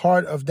in the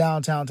heart of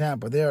downtown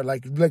Tampa. They're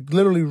like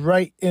literally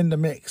right in the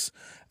mix.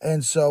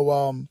 And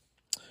so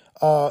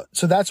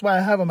that's why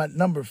I have them at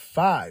number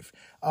 5.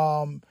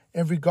 In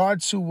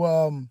regard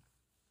to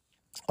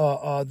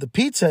the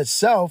pizza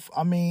itself,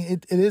 I mean,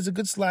 it is a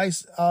good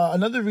slice.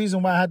 Another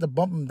reason why I had to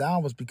bump them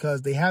down was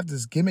because they have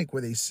this gimmick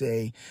where they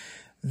say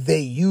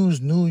they use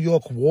New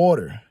York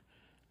water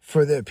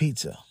for their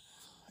pizza.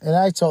 And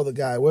I told the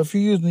guy, well, if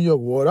you use New York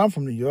water, I'm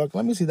from New York,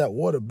 let me see that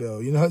water bill.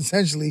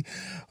 Essentially,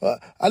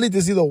 I need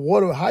to see the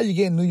water. How you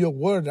getting New York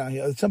water down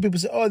here? Some people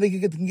say, oh, they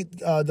can get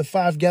the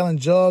 5-gallon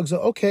jugs.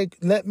 Okay,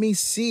 let me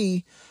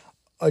see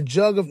a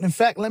jug of, in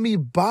fact, let me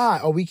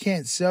buy. Oh, we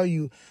can't sell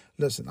you.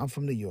 Listen, I'm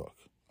from New York,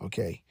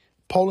 okay?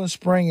 Poland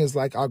Spring is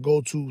like our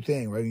go-to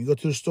thing, right? When you go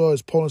to the store,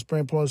 it's Poland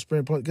Spring.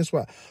 Guess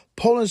what?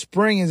 Poland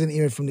Spring isn't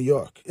even from New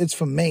York. It's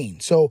from Maine.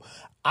 So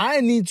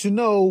I need to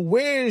know,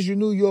 where is your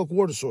New York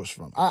water source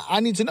from? I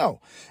need to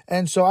know.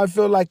 And so I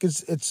feel like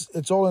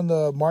it's all in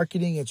the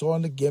marketing. It's all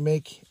in the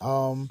gimmick.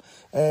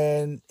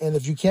 And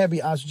if you can't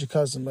be honest with your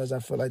customers, I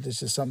feel like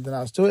there's just something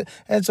else to it.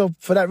 And so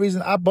for that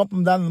reason, I bumped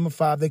them down to number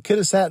 5. They could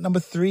have sat at number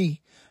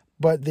 3,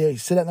 but they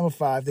sit at number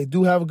 5. They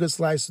do have a good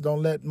slice, so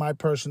don't let my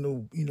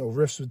personal,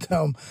 riffs with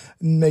them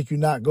make you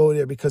not go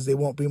there because they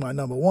won't be my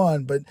number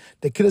 1. But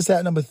they could have sat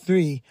at number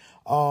 3.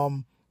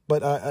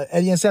 But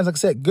Eddie and Sam's, like I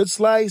said, good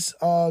slice,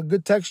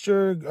 good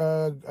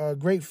texture,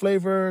 great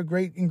flavor,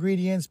 great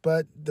ingredients.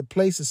 But the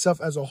place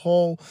itself as a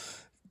whole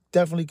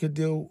definitely could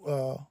do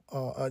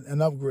an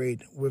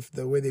upgrade with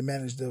the way they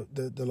manage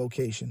the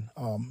location.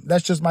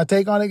 That's just my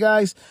take on it,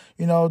 guys.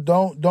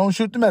 Don't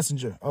shoot the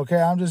messenger,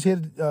 okay? I'm just here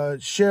to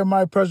share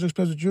my personal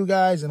experience with you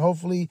guys, and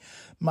hopefully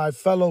my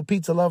fellow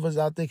pizza lovers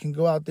out there can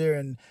go out there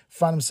and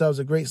find themselves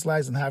a great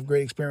slice and have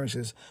great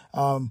experiences.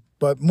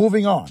 But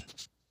moving on.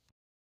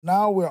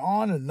 Now we're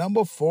on to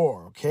number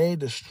 4, okay?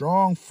 The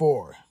strong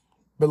 4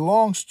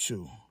 belongs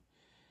to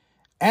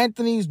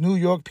Anthony's New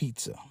York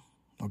Pizza,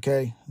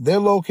 okay? They're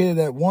located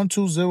at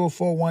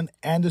 12041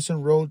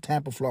 Anderson Road,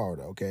 Tampa,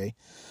 Florida, okay?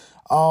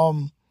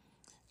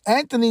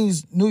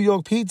 Anthony's New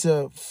York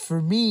Pizza,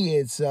 for me,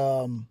 it's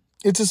a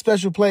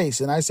special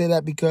place. And I say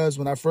that because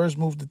when I first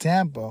moved to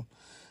Tampa,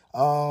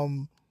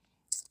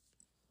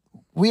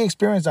 we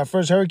experienced our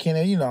first hurricane,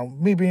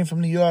 and, me being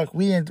from New York,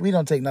 we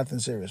don't take nothing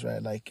serious,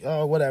 right? Like,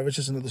 oh, whatever, it's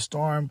just another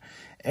storm.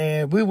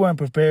 And we weren't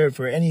prepared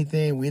for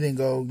anything. We didn't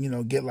go,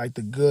 get like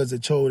the goods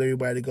that told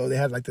everybody to go. They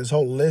had like this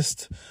whole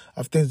list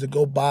of things to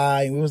go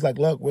buy. And we was like,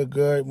 look, we're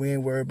good. We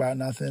ain't worried about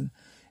nothing.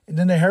 And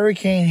then the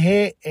hurricane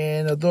hit,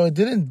 and although it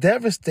didn't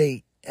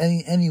devastate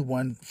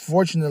anyone,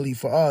 fortunately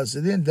for us,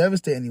 it didn't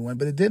devastate anyone,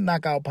 but it did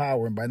knock out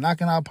power. And by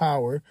knocking out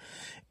power,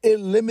 it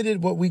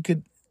limited what we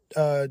could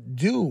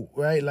do,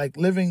 right? Like,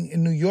 living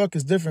in New York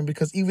is different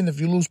because even if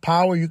you lose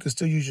power, you can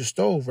still use your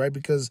stove, right?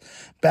 Because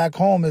back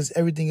home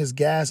everything is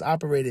gas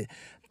operated.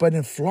 But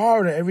in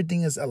Florida,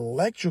 everything is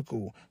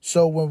electrical.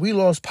 So when we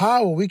lost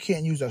power, we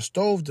can't use our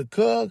stove to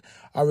cook.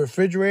 Our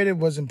refrigerator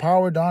wasn't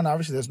powered on.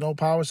 Obviously, there's no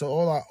power. So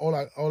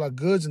all our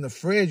goods in the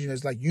fridge,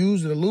 it's like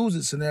use it or lose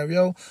it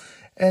scenario.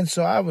 And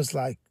so I was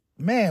like,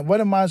 man, what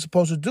am I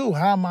supposed to do?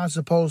 How am I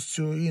supposed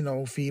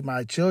to, feed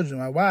my children,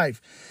 my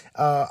wife,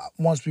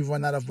 once we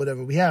run out of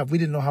whatever we have? We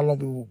didn't know how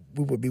long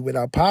we would be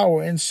without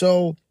power. And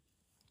so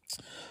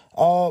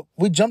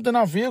we jumped in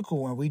our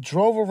vehicle and we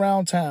drove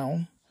around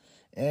town.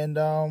 And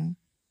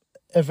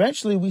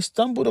eventually we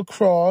stumbled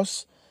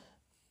across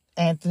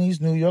Anthony's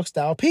New York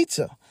Style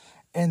Pizza,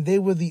 and they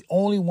were the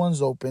only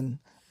ones open.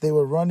 They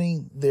were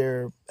running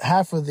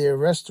half of their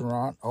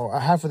restaurant or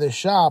half of their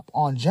shop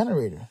on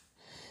generator,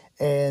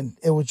 and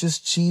it was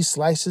just cheese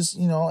slices,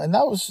 and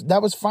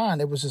that was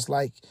fine. It was just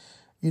like,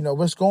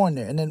 what's going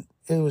there, and then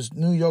it was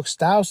New York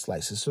Style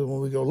slices. So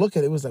when we go look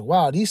at it, it was like,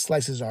 wow, these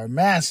slices are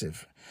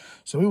massive.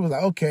 So we were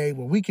like, okay,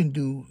 well, we can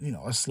do,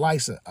 a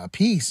slice a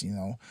piece,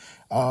 and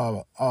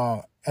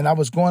I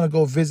was going to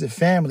go visit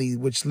family,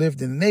 which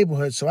lived in the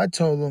neighborhood. So I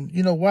told them,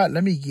 you know what,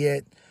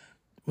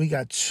 we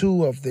got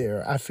two of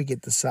their, I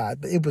forget the size,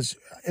 but it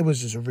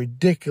was just a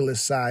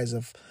ridiculous size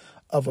of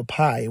a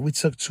pie. We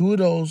took two of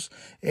those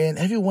and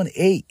everyone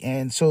ate.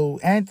 And so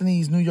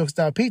Anthony's New York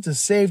Style Pizza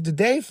saved the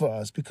day for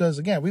us because,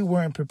 again, we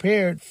weren't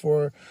prepared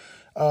for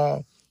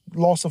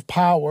loss of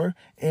power.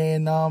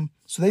 And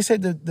so they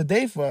saved the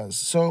day for us.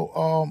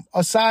 So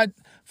aside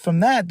from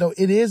that, though,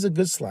 it is a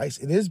good slice.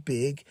 It is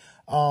big.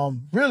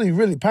 Really,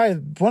 really,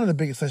 probably one of the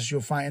biggest slices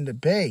you'll find in the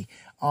Bay.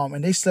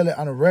 And they sell it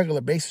on a regular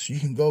basis. You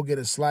can go get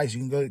a slice. You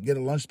can go get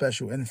a lunch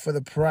special. And for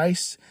the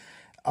price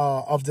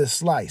of the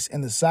slice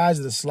and the size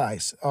of the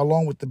slice,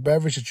 along with the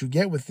beverage that you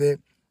get with it,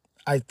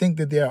 I think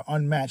that they are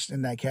unmatched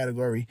in that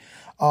category.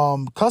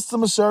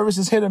 Customer service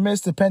is hit or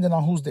miss depending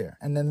on who's there.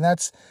 And then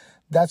that's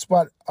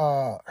what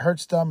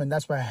hurts them, and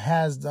that's what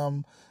has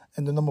them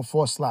in the number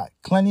 4 slot.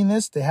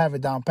 Cleanliness, they have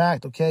it down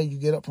packed, okay? You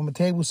get up from a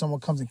table, someone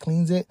comes and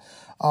cleans it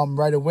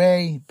right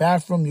away.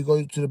 Bathroom, you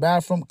go to the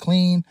bathroom,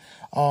 clean.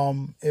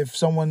 If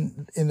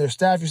someone in their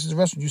staff uses the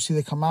restroom, you see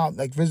they come out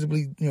like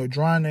visibly,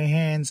 drying their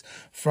hands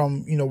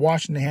from,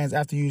 washing their hands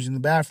after using the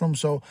bathroom.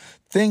 So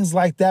things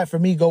like that for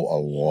me go a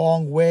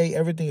long way.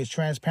 Everything is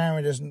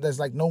transparent. There's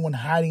like no one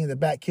hiding in the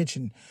back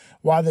kitchen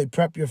while they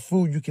prep your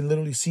food. You can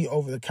literally see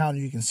over the counter.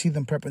 You can see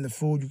them prepping the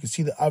food. You can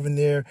see the oven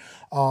there.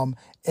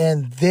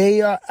 And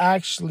they are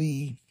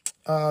actually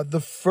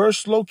the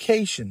first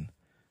location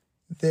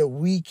that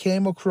we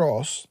came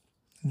across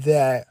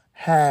that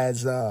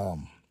has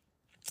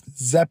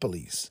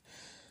Zeppelis.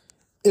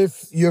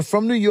 If you're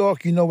from New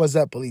York, you know what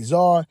Zeppelis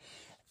are.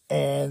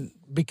 And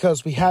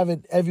because we have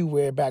it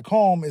everywhere back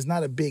home, it's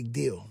not a big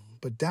deal.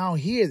 But down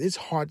here, it's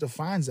hard to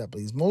find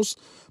Zeppelis. Most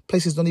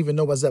places don't even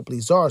know what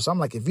Zeppelis are. So I'm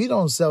like, if you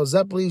don't sell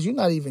Zeppelis, you're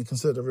not even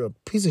considered a real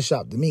pizza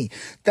shop to me.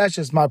 That's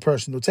just my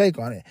personal take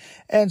on it.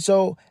 And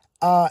so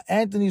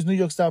Anthony's New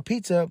York Style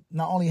Pizza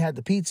not only had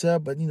the pizza,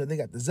 but, they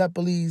got the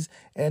Zeppelis,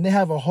 and they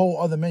have a whole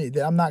other menu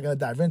that I'm not going to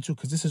dive into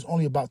because this is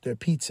only about their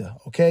pizza,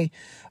 okay?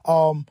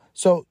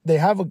 So they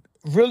have a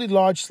really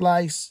large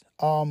slice,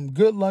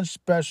 good lunch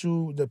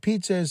special. The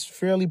pizza is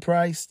fairly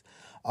priced.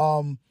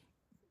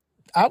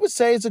 I would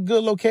say it's a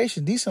good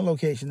location, decent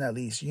location at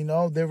least.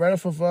 They're right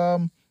off of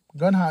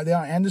Gun High. They're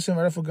on Anderson,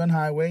 right off of Gun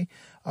Highway.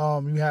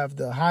 You have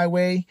the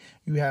highway.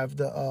 You have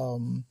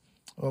the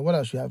what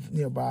else you have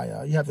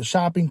nearby? You have the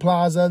shopping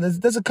plaza.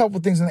 There's a couple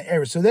things in the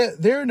area, so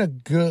they're in a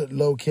good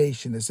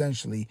location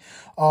essentially.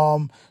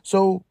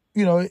 So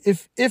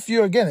if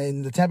you're again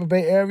in the Tampa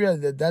Bay area,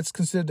 that's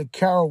considered the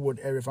Carrollwood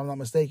area, if I'm not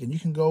mistaken. You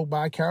can go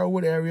by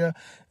Carrollwood area,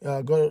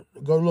 go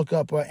look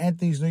up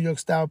Anthony's New York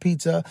Style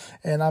Pizza,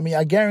 and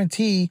I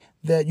guarantee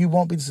that you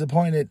won't be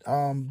disappointed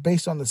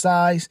based on the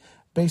size,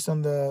 based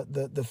on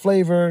the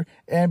flavor,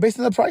 and based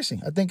on the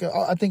pricing. I think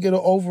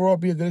it'll overall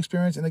be a good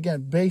experience. And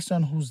again, based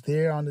on who's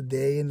there on the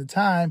day and the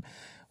time,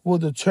 will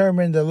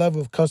determine the level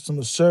of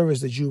customer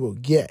service that you will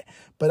get.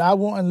 But I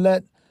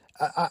wouldn't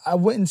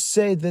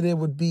say that it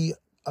would be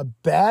a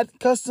bad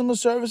customer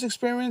service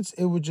experience.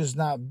 It would just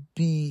not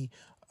be,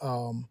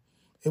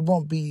 it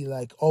won't be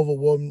like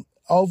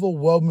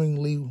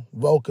overwhelmingly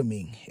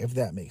welcoming, if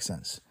that makes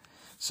sense.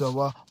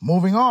 So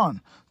moving on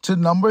to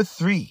number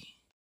 3.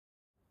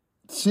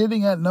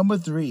 Sitting at number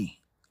 3,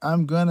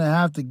 I'm going to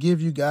have to give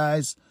you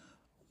guys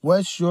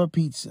West Shore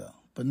Pizza.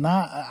 But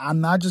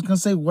I'm not just going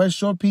to say West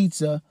Shore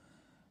Pizza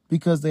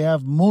because they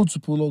have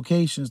multiple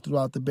locations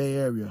throughout the Bay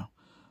Area.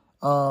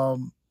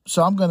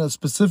 So I'm going to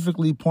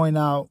specifically point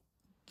out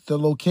the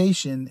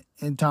location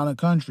in Town and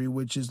Country,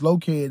 which is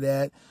located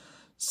at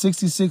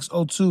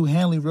 6602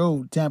 Hanley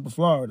Road, Tampa,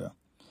 Florida.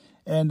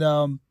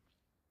 And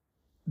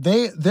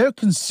they're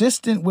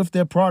consistent with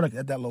their product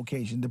at that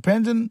location.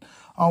 Depending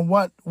on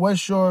what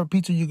West Shore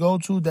Pizza you go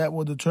to, that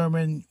will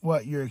determine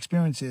what your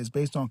experience is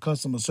based on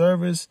customer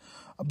service,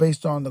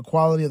 based on the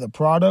quality of the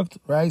product,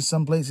 right?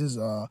 Some places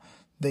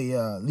they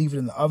leave it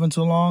in the oven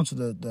too long, so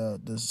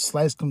the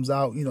slice comes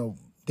out,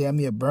 damn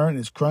near burnt.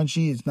 It's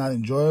crunchy. It's not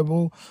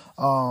enjoyable.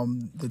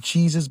 The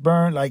cheese is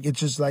burnt. Like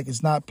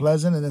it's not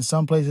pleasant. And then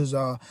some places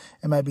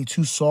it might be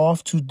too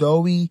soft, too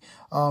doughy.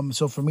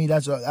 So for me,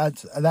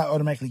 that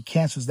automatically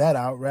cancels that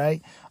out,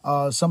 right?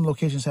 Some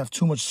locations have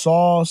too much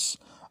sauce,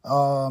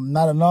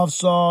 not enough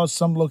sauce.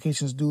 Some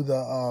locations do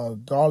the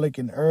garlic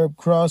and herb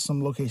crust.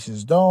 Some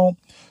locations don't.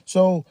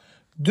 So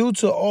due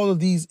to all of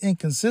these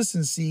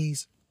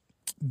inconsistencies,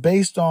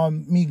 based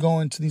on me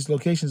going to these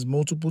locations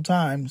multiple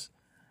times,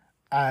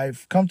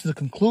 I've come to the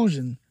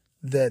conclusion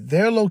that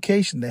their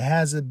location that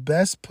has it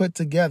best put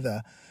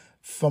together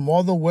from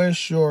all the West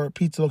Shore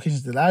pizza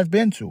locations that I've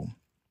been to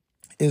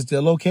is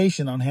their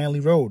location on Hanley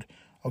Road,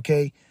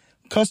 okay?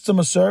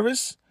 Customer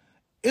service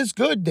is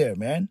good there,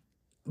 man.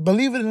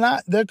 Believe it or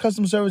not, their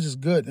customer service is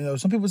good. You know,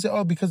 some people say,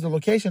 oh, because of the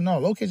location. No,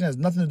 location has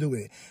nothing to do with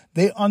it.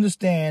 They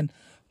understand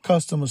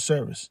customer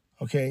service,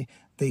 okay?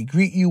 They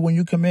greet you when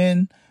you come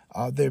in.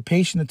 They're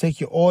patient to take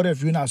your order.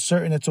 If you're not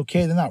certain, it's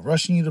okay. They're not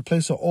rushing you to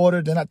place an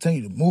order. They're not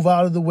telling you to move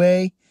out of the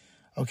way,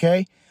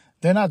 okay?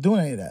 They're not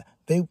doing any of that.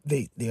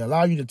 They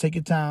allow you to take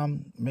your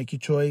time, make your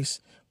choice,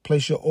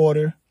 place your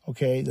order,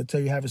 okay? They'll tell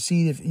you have a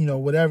seat, if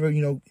whatever,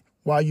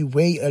 while you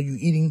wait. Are you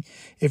eating?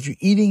 If you're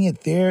eating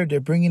it there, they're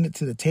bringing it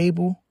to the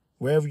table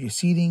wherever you're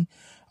seating.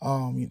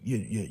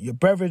 Your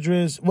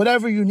beverages,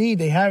 whatever you need,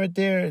 they have it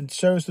there and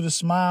service with a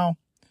smile.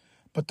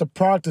 But the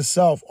product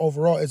itself,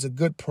 overall, is a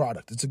good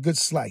product. It's a good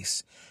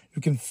slice.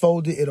 You can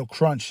fold it; it'll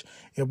crunch.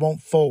 It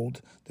won't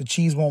fold. The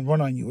cheese won't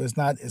run on you. It's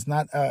not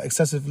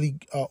excessively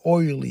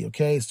oily.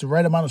 Okay, it's the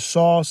right amount of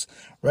sauce,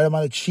 right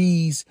amount of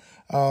cheese.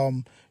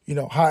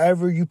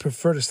 However you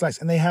prefer to slice.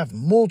 And they have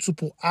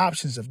multiple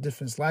options of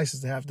different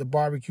slices. They have the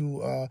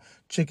barbecue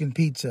chicken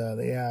pizza.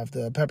 They have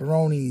the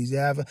pepperonis. They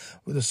have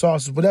the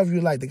sauces, whatever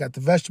you like. They got the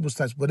vegetable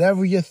slice.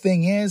 Whatever your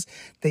thing is,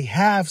 they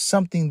have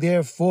something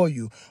there for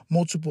you.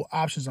 Multiple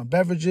options on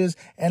beverages.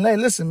 And hey,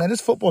 listen, man,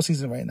 it's football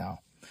season right now.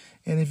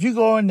 And if you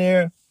go in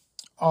there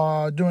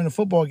during the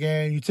football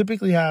game, you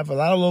typically have a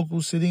lot of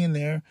locals sitting in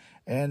there.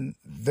 And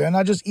they're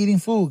not just eating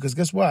food, because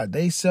guess what?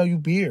 They sell you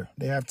beer.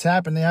 They have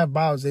tap and they have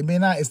bottles.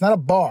 It's not a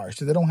bar,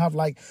 so they don't have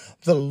like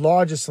the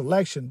largest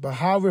selection. But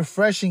how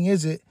refreshing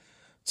is it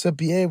to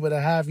be able to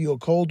have you a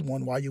cold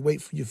one while you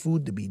wait for your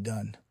food to be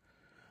done?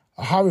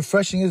 How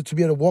refreshing is it to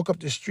be able to walk up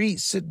the street,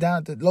 sit down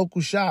at the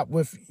local shop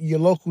with your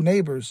local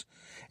neighbors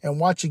and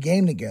watch a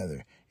game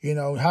together?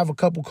 Have a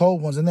couple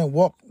cold ones and then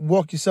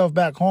walk yourself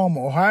back home,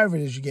 or however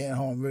it is you're getting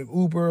home,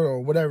 Uber or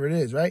whatever it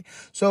is, right?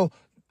 So,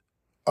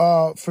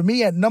 for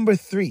me, at number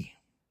 3,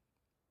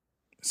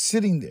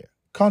 sitting there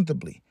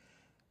comfortably,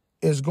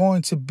 is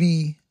going to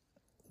be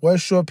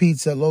West Shore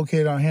Pizza,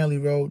 located on Hanley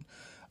Road,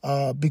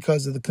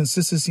 because of the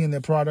consistency in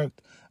their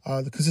product,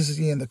 the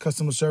consistency in the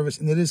customer service,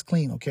 and it is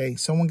clean, okay?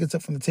 Someone gets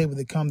up from the table,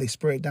 they come, they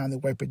spray it down, they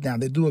wipe it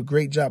down. They do a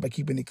great job at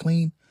keeping it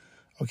clean,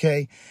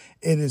 okay?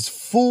 It is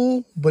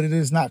full, but it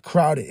is not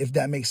crowded, if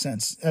that makes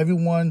sense.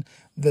 Everyone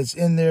that's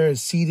in there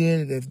is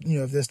seated.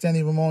 If they're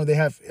standing room only, they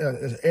have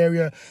an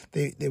area.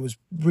 They was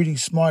really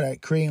smart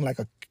at creating like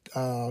a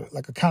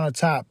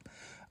countertop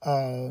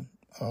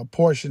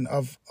portion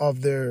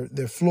of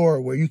their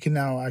floor where you can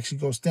now actually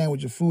go stand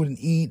with your food and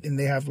eat. And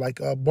they have like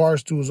bar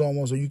stools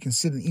almost, where you can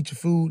sit and eat your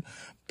food.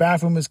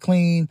 Bathroom is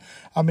clean.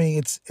 I mean,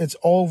 it's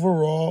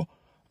overall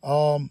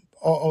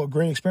a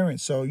great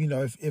experience. So,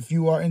 if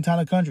you are in Town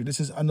and Country, this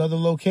is another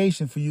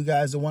location for you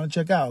guys that want to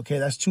check out. Okay,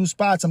 that's 2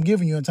 spots I'm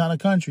giving you in Town and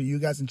Country. You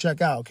guys can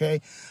check out. Okay,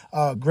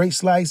 great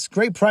slice,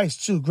 great price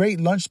too, great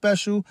lunch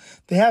special.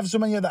 They have so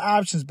many other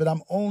options, but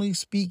I'm only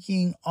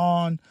speaking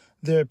on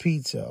their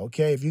pizza.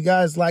 Okay, if you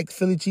guys like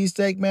Philly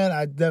cheesesteak, man,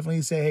 I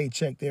definitely say, hey,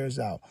 check theirs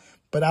out.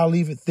 But I'll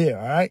leave it there.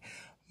 All right.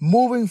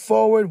 Moving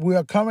forward, we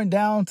are coming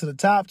down to the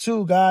top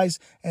 2, guys,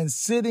 and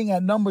sitting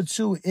at number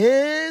 2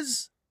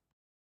 is.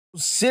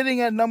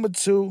 Sitting at number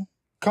 2,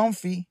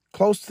 comfy,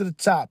 close to the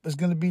top, is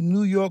going to be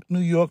New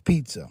York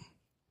Pizza.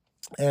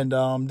 And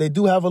they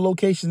do have a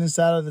location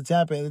inside of the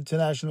Tampa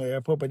International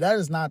Airport, but that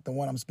is not the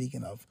one I'm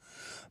speaking of.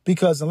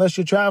 Because unless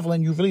you're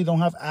traveling, you really don't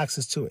have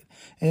access to it.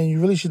 And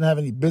you really shouldn't have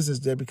any business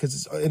there,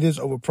 because it is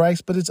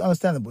overpriced, but it's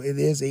understandable. It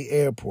is an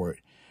airport.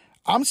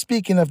 I'm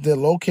speaking of the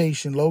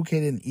location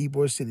located in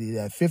Ybor City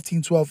at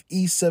 1512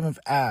 East 7th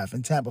Ave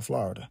in Tampa,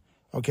 Florida.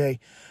 Okay?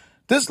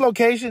 This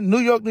location, New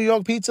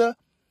York Pizza,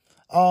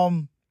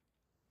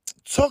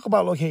 talk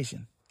about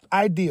location.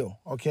 Ideal,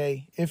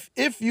 okay?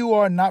 If you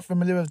are not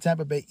familiar with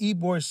Tampa Bay,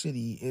 Ybor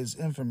City is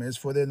infamous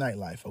for their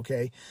nightlife,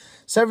 okay?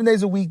 7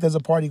 days a week, there's a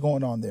party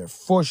going on there,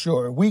 for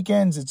sure.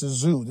 Weekends, it's a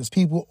zoo. There's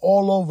people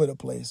all over the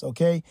place,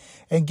 okay?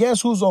 And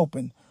guess who's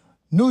open?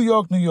 New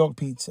York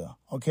Pizza,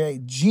 okay?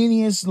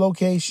 Genius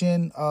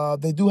location.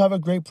 They do have a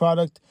great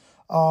product.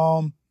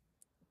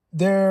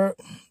 They're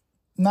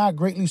not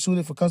greatly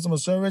suited for customer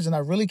service, and I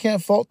really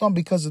can't fault them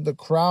because of the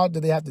crowd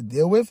that they have to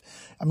deal with.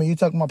 I mean, you're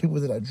talking about people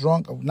that are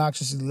drunk,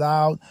 obnoxiously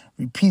loud,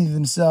 repeating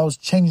themselves,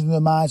 changing their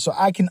minds. So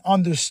I can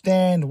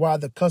understand why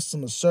the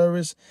customer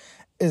service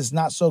is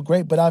not so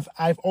great. But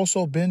I've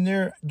also been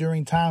there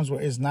during times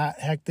where it's not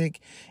hectic,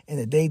 in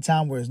the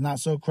daytime where it's not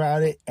so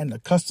crowded, and the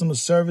customer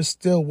service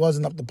still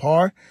wasn't up to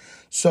par.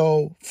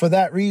 So for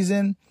that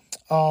reason,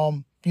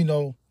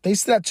 they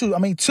sit at 2. I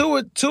mean,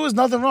 2 is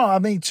nothing wrong. I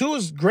mean, 2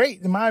 is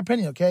great in my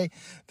opinion, okay?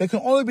 There can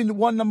only be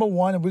one number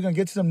 1, and we're going to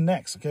get to them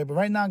next, okay? But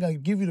right now, I'm going to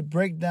give you the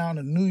breakdown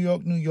of New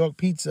York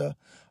Pizza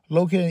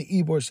located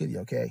in Ybor City,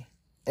 okay?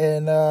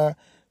 And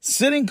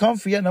sitting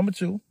comfy at number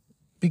 2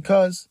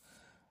 because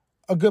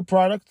a good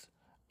product,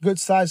 good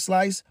size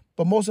slice,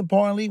 but most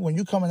importantly, when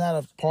you're coming out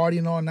of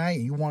partying all night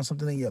and you want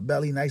something in your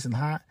belly nice and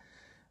hot,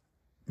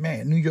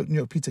 man, New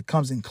York Pizza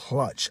comes in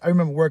clutch. I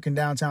remember working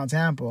downtown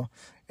Tampa,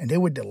 and they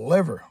would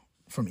deliver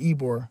from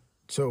Ybor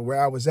to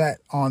where I was at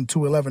on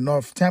 211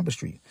 North Tampa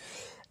Street.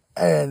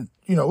 And,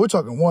 we're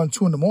talking 1,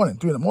 2 in the morning,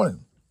 3 in the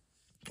morning.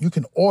 You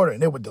can order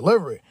and they would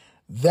deliver it.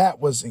 That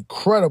was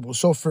incredible.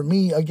 So for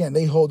me, again,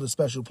 they hold a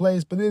special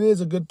place, but it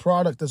is a good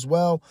product as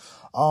well.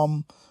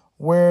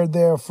 Where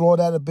they're flawed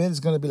at a bit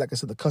is going to be, like I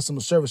said, the customer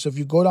service. So if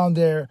you go down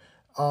there,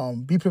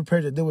 be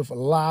prepared to deal with a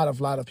lot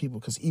of people,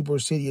 because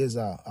Ybor City is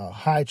a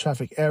high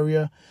traffic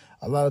area,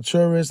 a lot of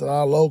tourists, a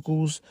lot of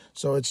locals.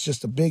 So it's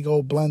just a big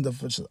old blend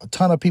of a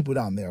ton of people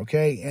down there,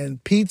 okay?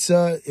 And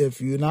pizza,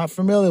 if you're not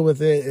familiar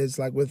with it, is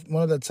like with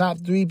one of the top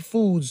 3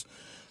 foods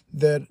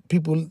that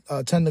people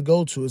tend to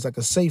go to. It's like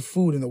a safe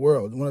food in the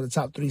world, one of the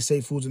top 3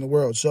 safe foods in the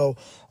world. So,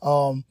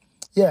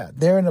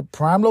 they're in a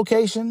prime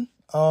location.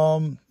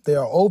 They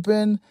are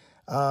open.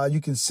 You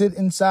can sit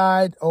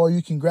inside or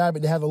you can grab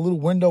it. They have a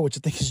little window, which I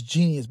think is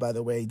genius, by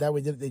the way. That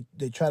way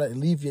they try to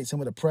alleviate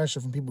some of the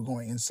pressure from people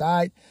going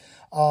inside.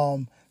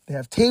 They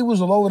have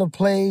tables all over the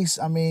place.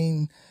 I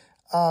mean,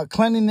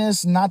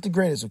 cleanliness, not the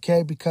greatest,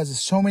 okay? Because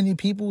there's so many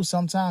people,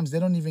 sometimes they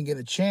don't even get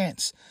a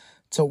chance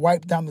to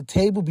wipe down the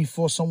table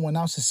before someone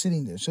else is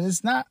sitting there. So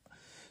it's not,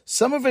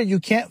 some of it you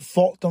can't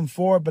fault them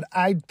for, but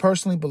I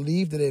personally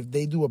believe that if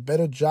they do a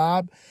better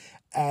job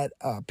at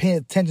paying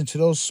attention to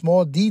those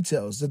small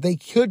details, that they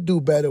could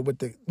do better with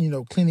the,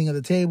 cleaning of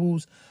the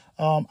tables.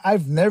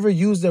 I've never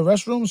used their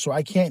restroom, so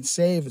I can't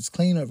say if it's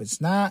clean or if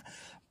it's not.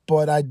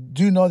 But I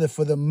do know that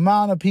for the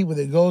amount of people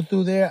that go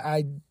through there,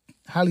 I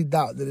highly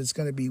doubt that it's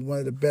going to be one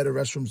of the better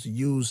restrooms to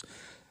use,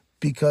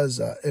 because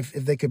if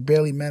they could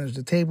barely manage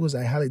the tables,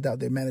 I highly doubt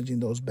they're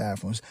managing those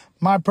bathrooms.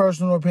 My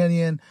personal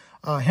opinion,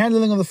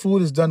 handling of the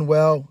food is done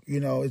well.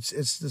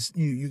 It's this,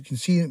 you can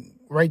see it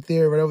right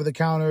there, right over the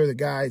counter. The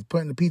guy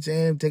putting the pizza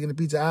in, taking the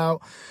pizza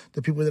out.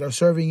 The people that are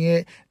serving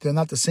it, they're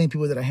not the same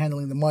people that are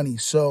handling the money.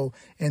 So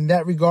in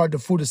that regard, the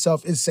food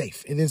itself is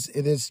safe. It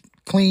is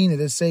clean. It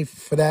is safe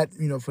for that,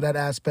 for that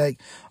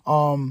aspect.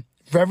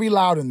 Very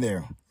loud in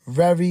there.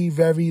 Very,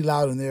 very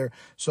loud in there.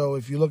 So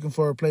if you're looking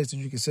for a place that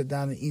you can sit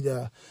down and eat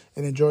and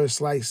enjoy a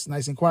slice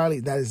nice and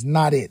quietly, that is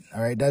not it.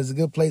 All right. That is a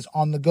good place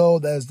on the go.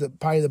 That is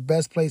probably the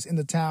best place in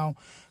the town,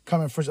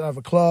 coming fresh out of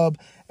a club.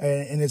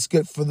 And it's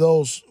good for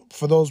those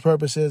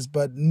purposes,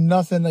 but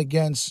nothing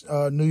against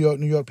New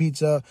York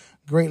Pizza.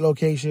 Great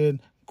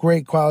location,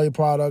 great quality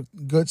product,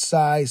 good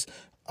size,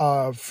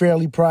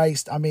 fairly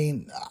priced. I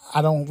mean,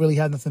 I don't really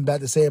have nothing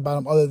bad to say about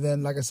them other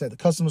than, like I said, the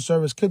customer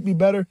service could be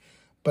better,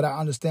 but I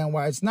understand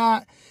why it's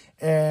not.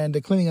 And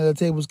the cleaning of the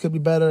tables could be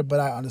better, but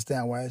I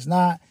understand why it's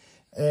not.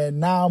 And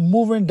now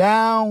moving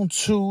down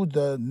to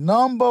the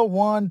number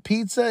 1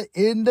 pizza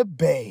in the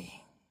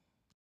Bay.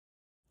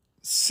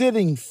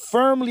 Sitting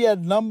firmly at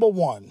number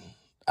 1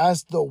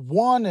 as the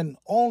one and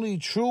only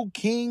true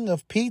king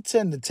of pizza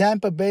in the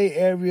Tampa Bay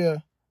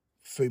area,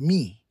 for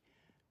me,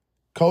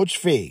 Coach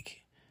Fig,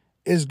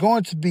 is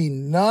going to be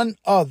none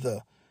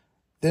other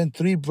than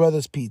Three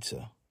Brothers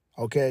Pizza,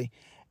 okay?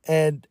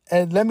 And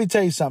let me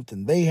tell you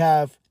something. They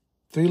have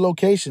 3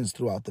 locations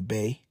throughout the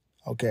Bay,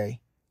 okay?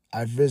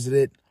 I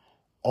visited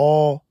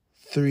all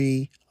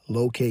 3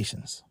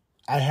 locations.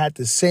 I had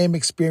the same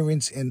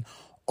experience in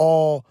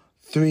all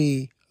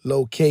 3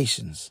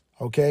 locations,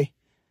 okay?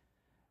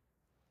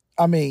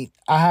 I mean,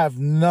 I have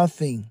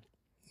nothing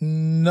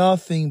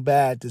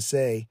bad to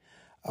say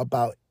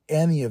about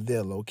any of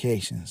their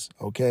locations,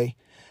 okay?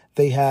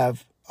 They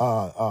have,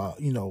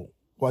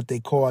 what they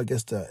call, I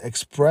guess, the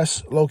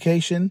Express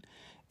location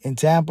in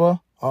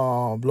Tampa,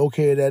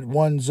 located at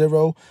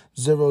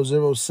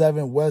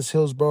 10007 West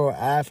Hillsborough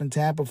Ave in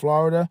Tampa,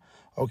 Florida.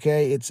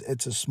 Okay,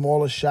 it's a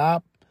smaller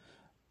shop,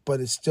 but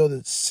it's still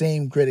the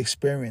same great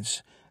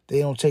experience. They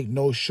don't take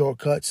no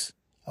shortcuts.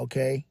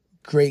 Okay,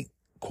 great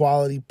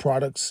quality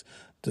products.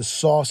 The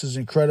sauce is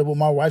incredible.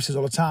 My wife says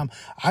all the time,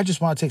 I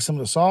just want to take some of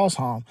the sauce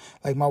home.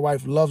 Like, my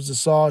wife loves the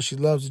sauce. She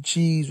loves the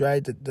cheese,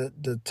 right?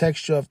 The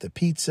texture of the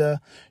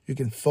pizza. You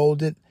can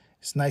fold it.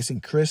 It's nice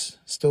and crisp,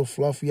 still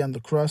fluffy on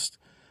the crust.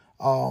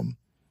 The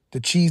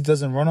cheese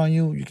doesn't run on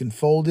you. You can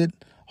fold it,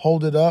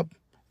 hold it up,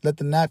 let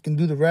the napkin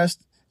do the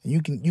rest, and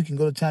you can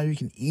go to town. You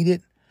can eat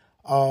it.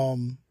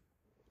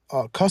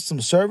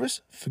 Customer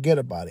service, forget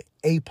about it.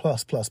 A++++.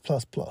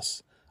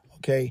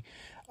 Okay,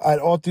 at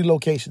all 3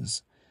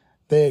 locations,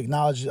 they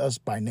acknowledge us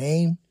by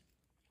name.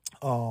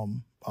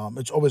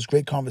 It's always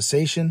great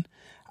conversation.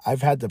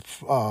 I've had the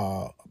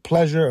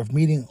pleasure of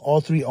meeting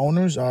all 3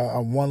 owners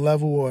on one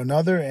level or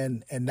another,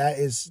 and that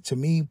is, to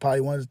me,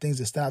 probably one of the things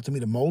that stand out to me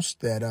the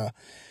most, that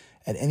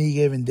at any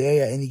given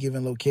day, at any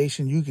given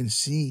location, you can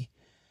see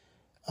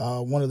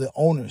one of the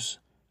owners,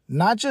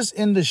 not just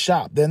in the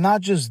shop. They're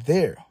not just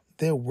there.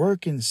 They're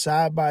working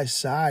side by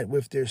side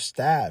with their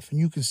staff. And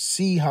you can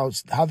see how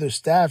their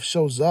staff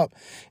shows up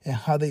and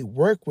how they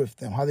work with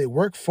them, how they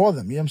work for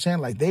them. You know what I'm saying?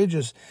 Like,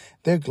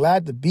 they're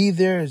glad to be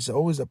there. It's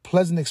always a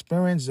pleasant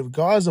experience.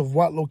 Regardless of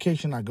what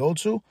location I go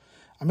to,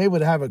 I'm able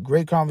to have a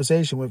great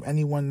conversation with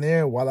anyone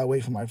there while I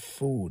wait for my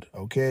food,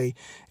 okay?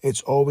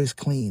 It's always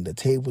clean. The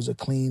tables are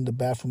clean. The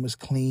bathroom is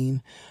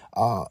clean.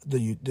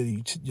 The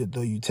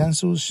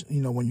utensils,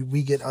 when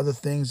we get other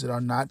things that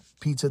are not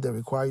pizza that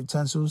require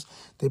utensils,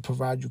 they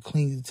provide you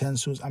clean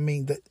utensils. I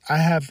mean, I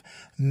have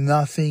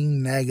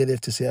nothing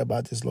negative to say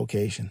about this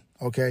location,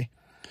 okay?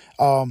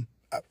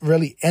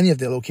 Really any of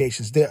their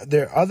locations.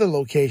 Their other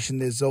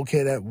location is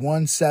located at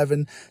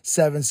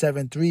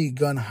 17773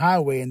 Gun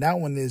Highway, and that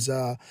one is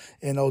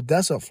in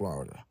Odessa,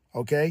 Florida.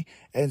 Okay,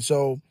 and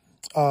so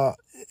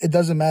it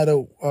doesn't matter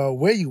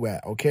where you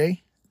at.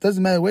 Okay,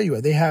 doesn't matter where you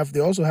at. They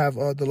also have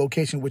the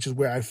location, which is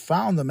where I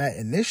found them at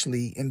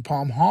initially in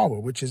Palm Harbor,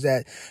 which is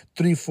at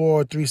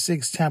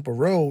 3436 Tampa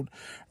Road,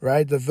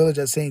 right? The village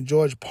at St.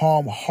 George,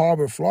 Palm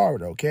Harbor,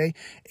 Florida. Okay,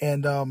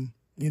 and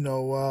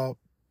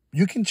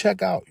you can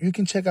check out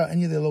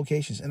any of their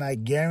locations, and I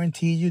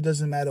guarantee you, it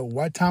doesn't matter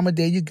what time of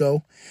day you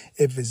go,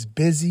 if it's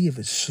busy, if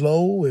it's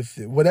slow,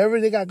 whatever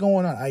they got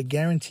going on, I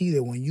guarantee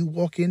that when you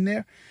walk in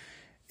there,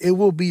 it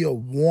will be a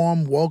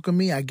warm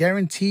welcoming. I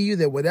guarantee you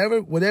that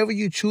whatever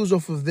you choose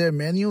off of their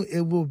menu,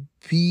 it will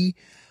be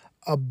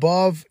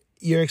above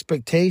your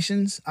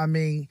expectations. I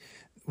mean,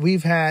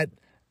 we've had,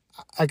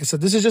 like I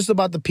said, this is just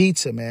about the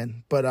pizza,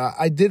 man. But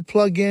I did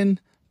plug in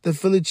the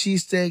Philly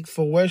cheesesteak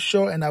for West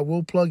Shore, and I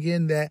will plug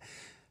in that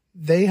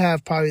they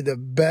have probably the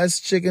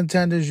best chicken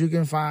tenders you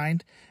can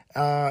find.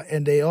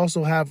 And they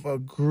also have a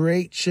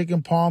great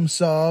chicken parm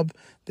sub.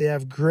 They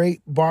have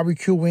great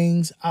barbecue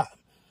wings.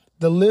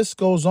 The list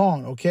goes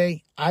on,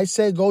 okay? I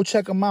say go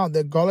check them out.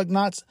 Their garlic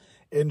knots,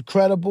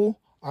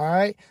 incredible, all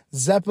right?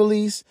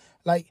 Zeppelis,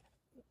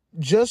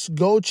 just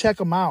go check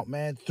them out,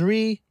 man.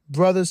 Three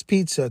Brothers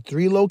Pizza,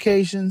 3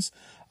 locations.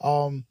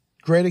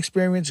 Great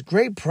experience,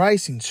 great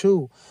pricing,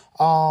 too.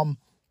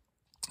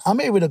 I'm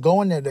able to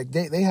go in there.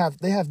 They have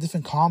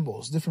different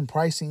combos, different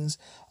pricings.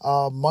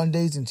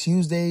 Mondays and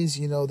Tuesdays,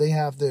 they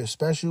have their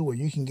special where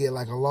you can get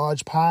like a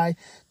large pie,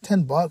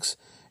 $10.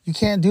 You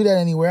can't do that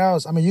anywhere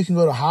else. I mean, you can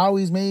go to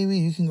Howie's maybe,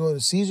 you can go to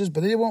Caesar's,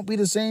 but it won't be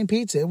the same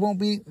pizza. It won't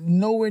be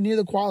nowhere near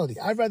the quality.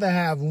 I'd rather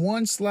have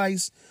one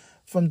slice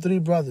from Three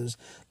Brothers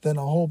than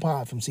a whole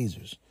pie from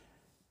Caesar's.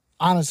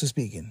 Honestly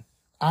speaking,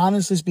 I'd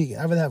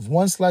rather have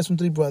one slice from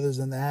Three Brothers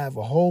than to have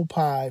a whole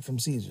pie from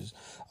Caesar's.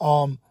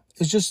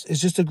 It's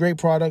just a great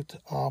product.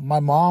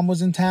 My mom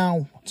was in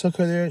town, took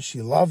her there.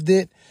 She loved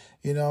it,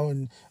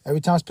 and every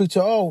time I speak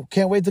to her,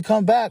 can't wait to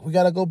come back. We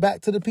got to go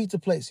back to the pizza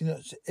place.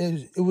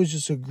 It was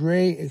just a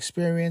great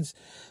experience.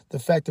 The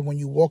fact that when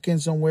you walk in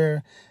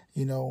somewhere,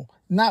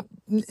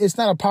 it's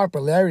not a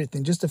popularity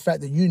thing, just the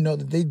fact that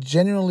that they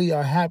genuinely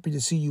are happy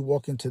to see you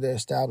walk into their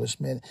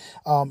establishment.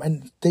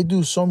 And they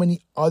do so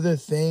many other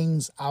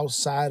things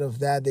outside of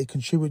that. They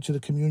contribute to the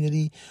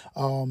community.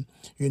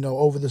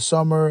 Over the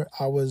summer,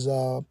 I was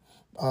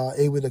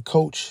able to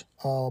coach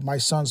my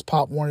son's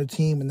Pop Warner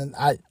team, and then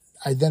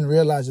I then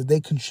realized that they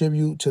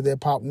contribute to their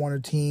Pop Warner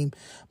team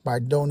by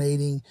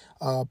donating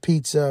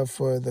pizza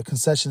for the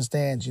concession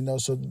stands,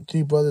 So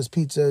Three Brothers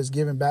Pizza is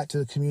giving back to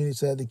the community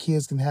so that the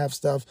kids can have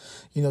stuff,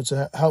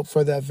 to help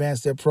further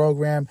advance their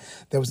program.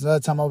 There was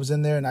another time I was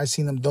in there and I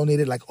seen them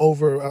donated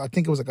over, I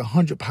think it was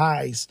 100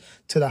 pies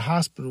to the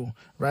hospital,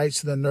 right?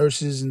 To the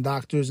nurses and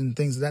doctors and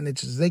things of that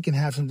nature so they can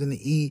have something to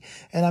eat.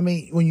 And I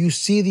mean, when you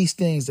see these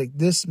things,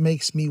 this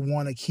makes me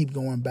want to keep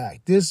going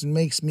back. This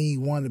makes me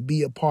want to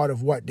be a part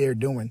of what they're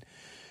doing.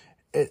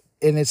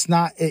 And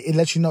it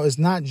lets you know it's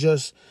not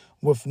just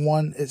with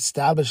one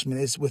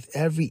establishment, it's with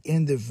every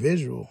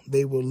individual.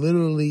 They will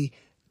literally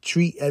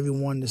treat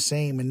everyone the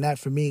same. And that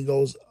for me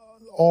goes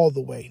all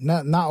the way,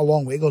 not a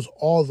long way. It goes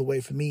all the way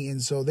for me.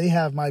 And so they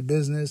have my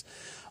business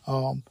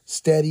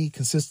steady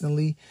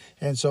consistently.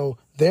 And so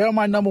they're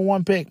my number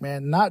one pick,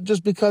 man, not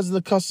just because of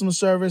the customer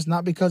service,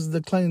 not because of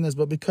the cleanliness,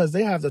 but because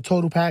they have the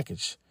total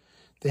package.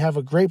 They have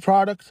a great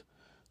product.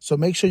 So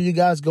make sure you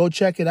guys go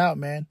check it out,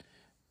 man.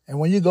 And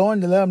when you go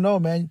in to let them know,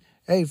 man,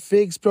 hey,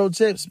 Figs Pro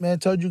Tips, man,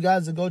 told you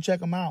guys to go check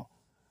them out.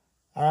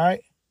 All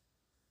right?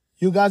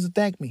 You guys will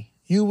thank me.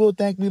 You will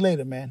thank me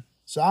later, man.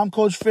 So I'm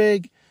Coach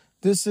Fig.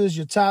 This is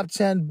your top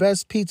 10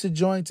 best pizza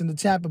joints in the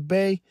Tampa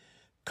Bay,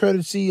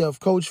 courtesy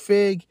of Coach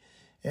Fig.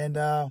 And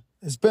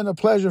it's been a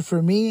pleasure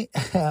for me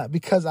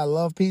because I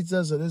love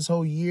pizza. So this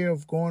whole year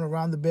of going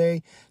around the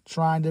Bay,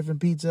 trying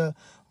different pizza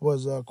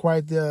was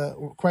quite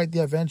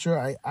the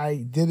adventure.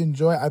 I did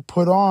enjoy it. I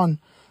put on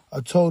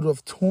a total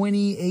of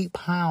 28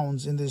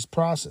 pounds in this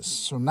process.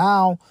 So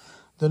now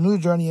the new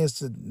journey is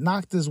to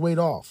knock this weight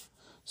off.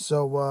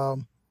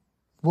 So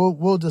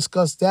we'll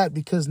discuss that,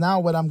 because now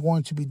what I'm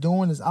going to be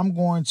doing is I'm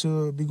going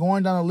to be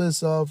going down a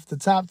list of the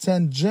top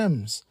 10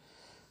 gyms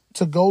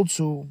to go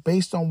to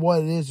based on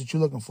what it is that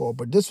you're looking for.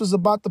 But this was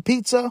about the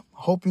pizza.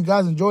 I hope you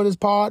guys enjoyed this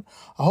pod.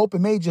 I hope it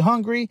made you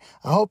hungry.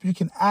 I hope you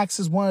can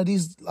access one of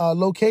these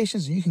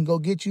locations and you can go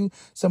get you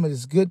some of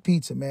this good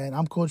pizza, man.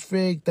 I'm Coach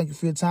Fig. Thank you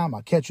for your time.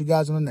 I'll catch you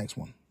guys on the next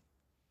one.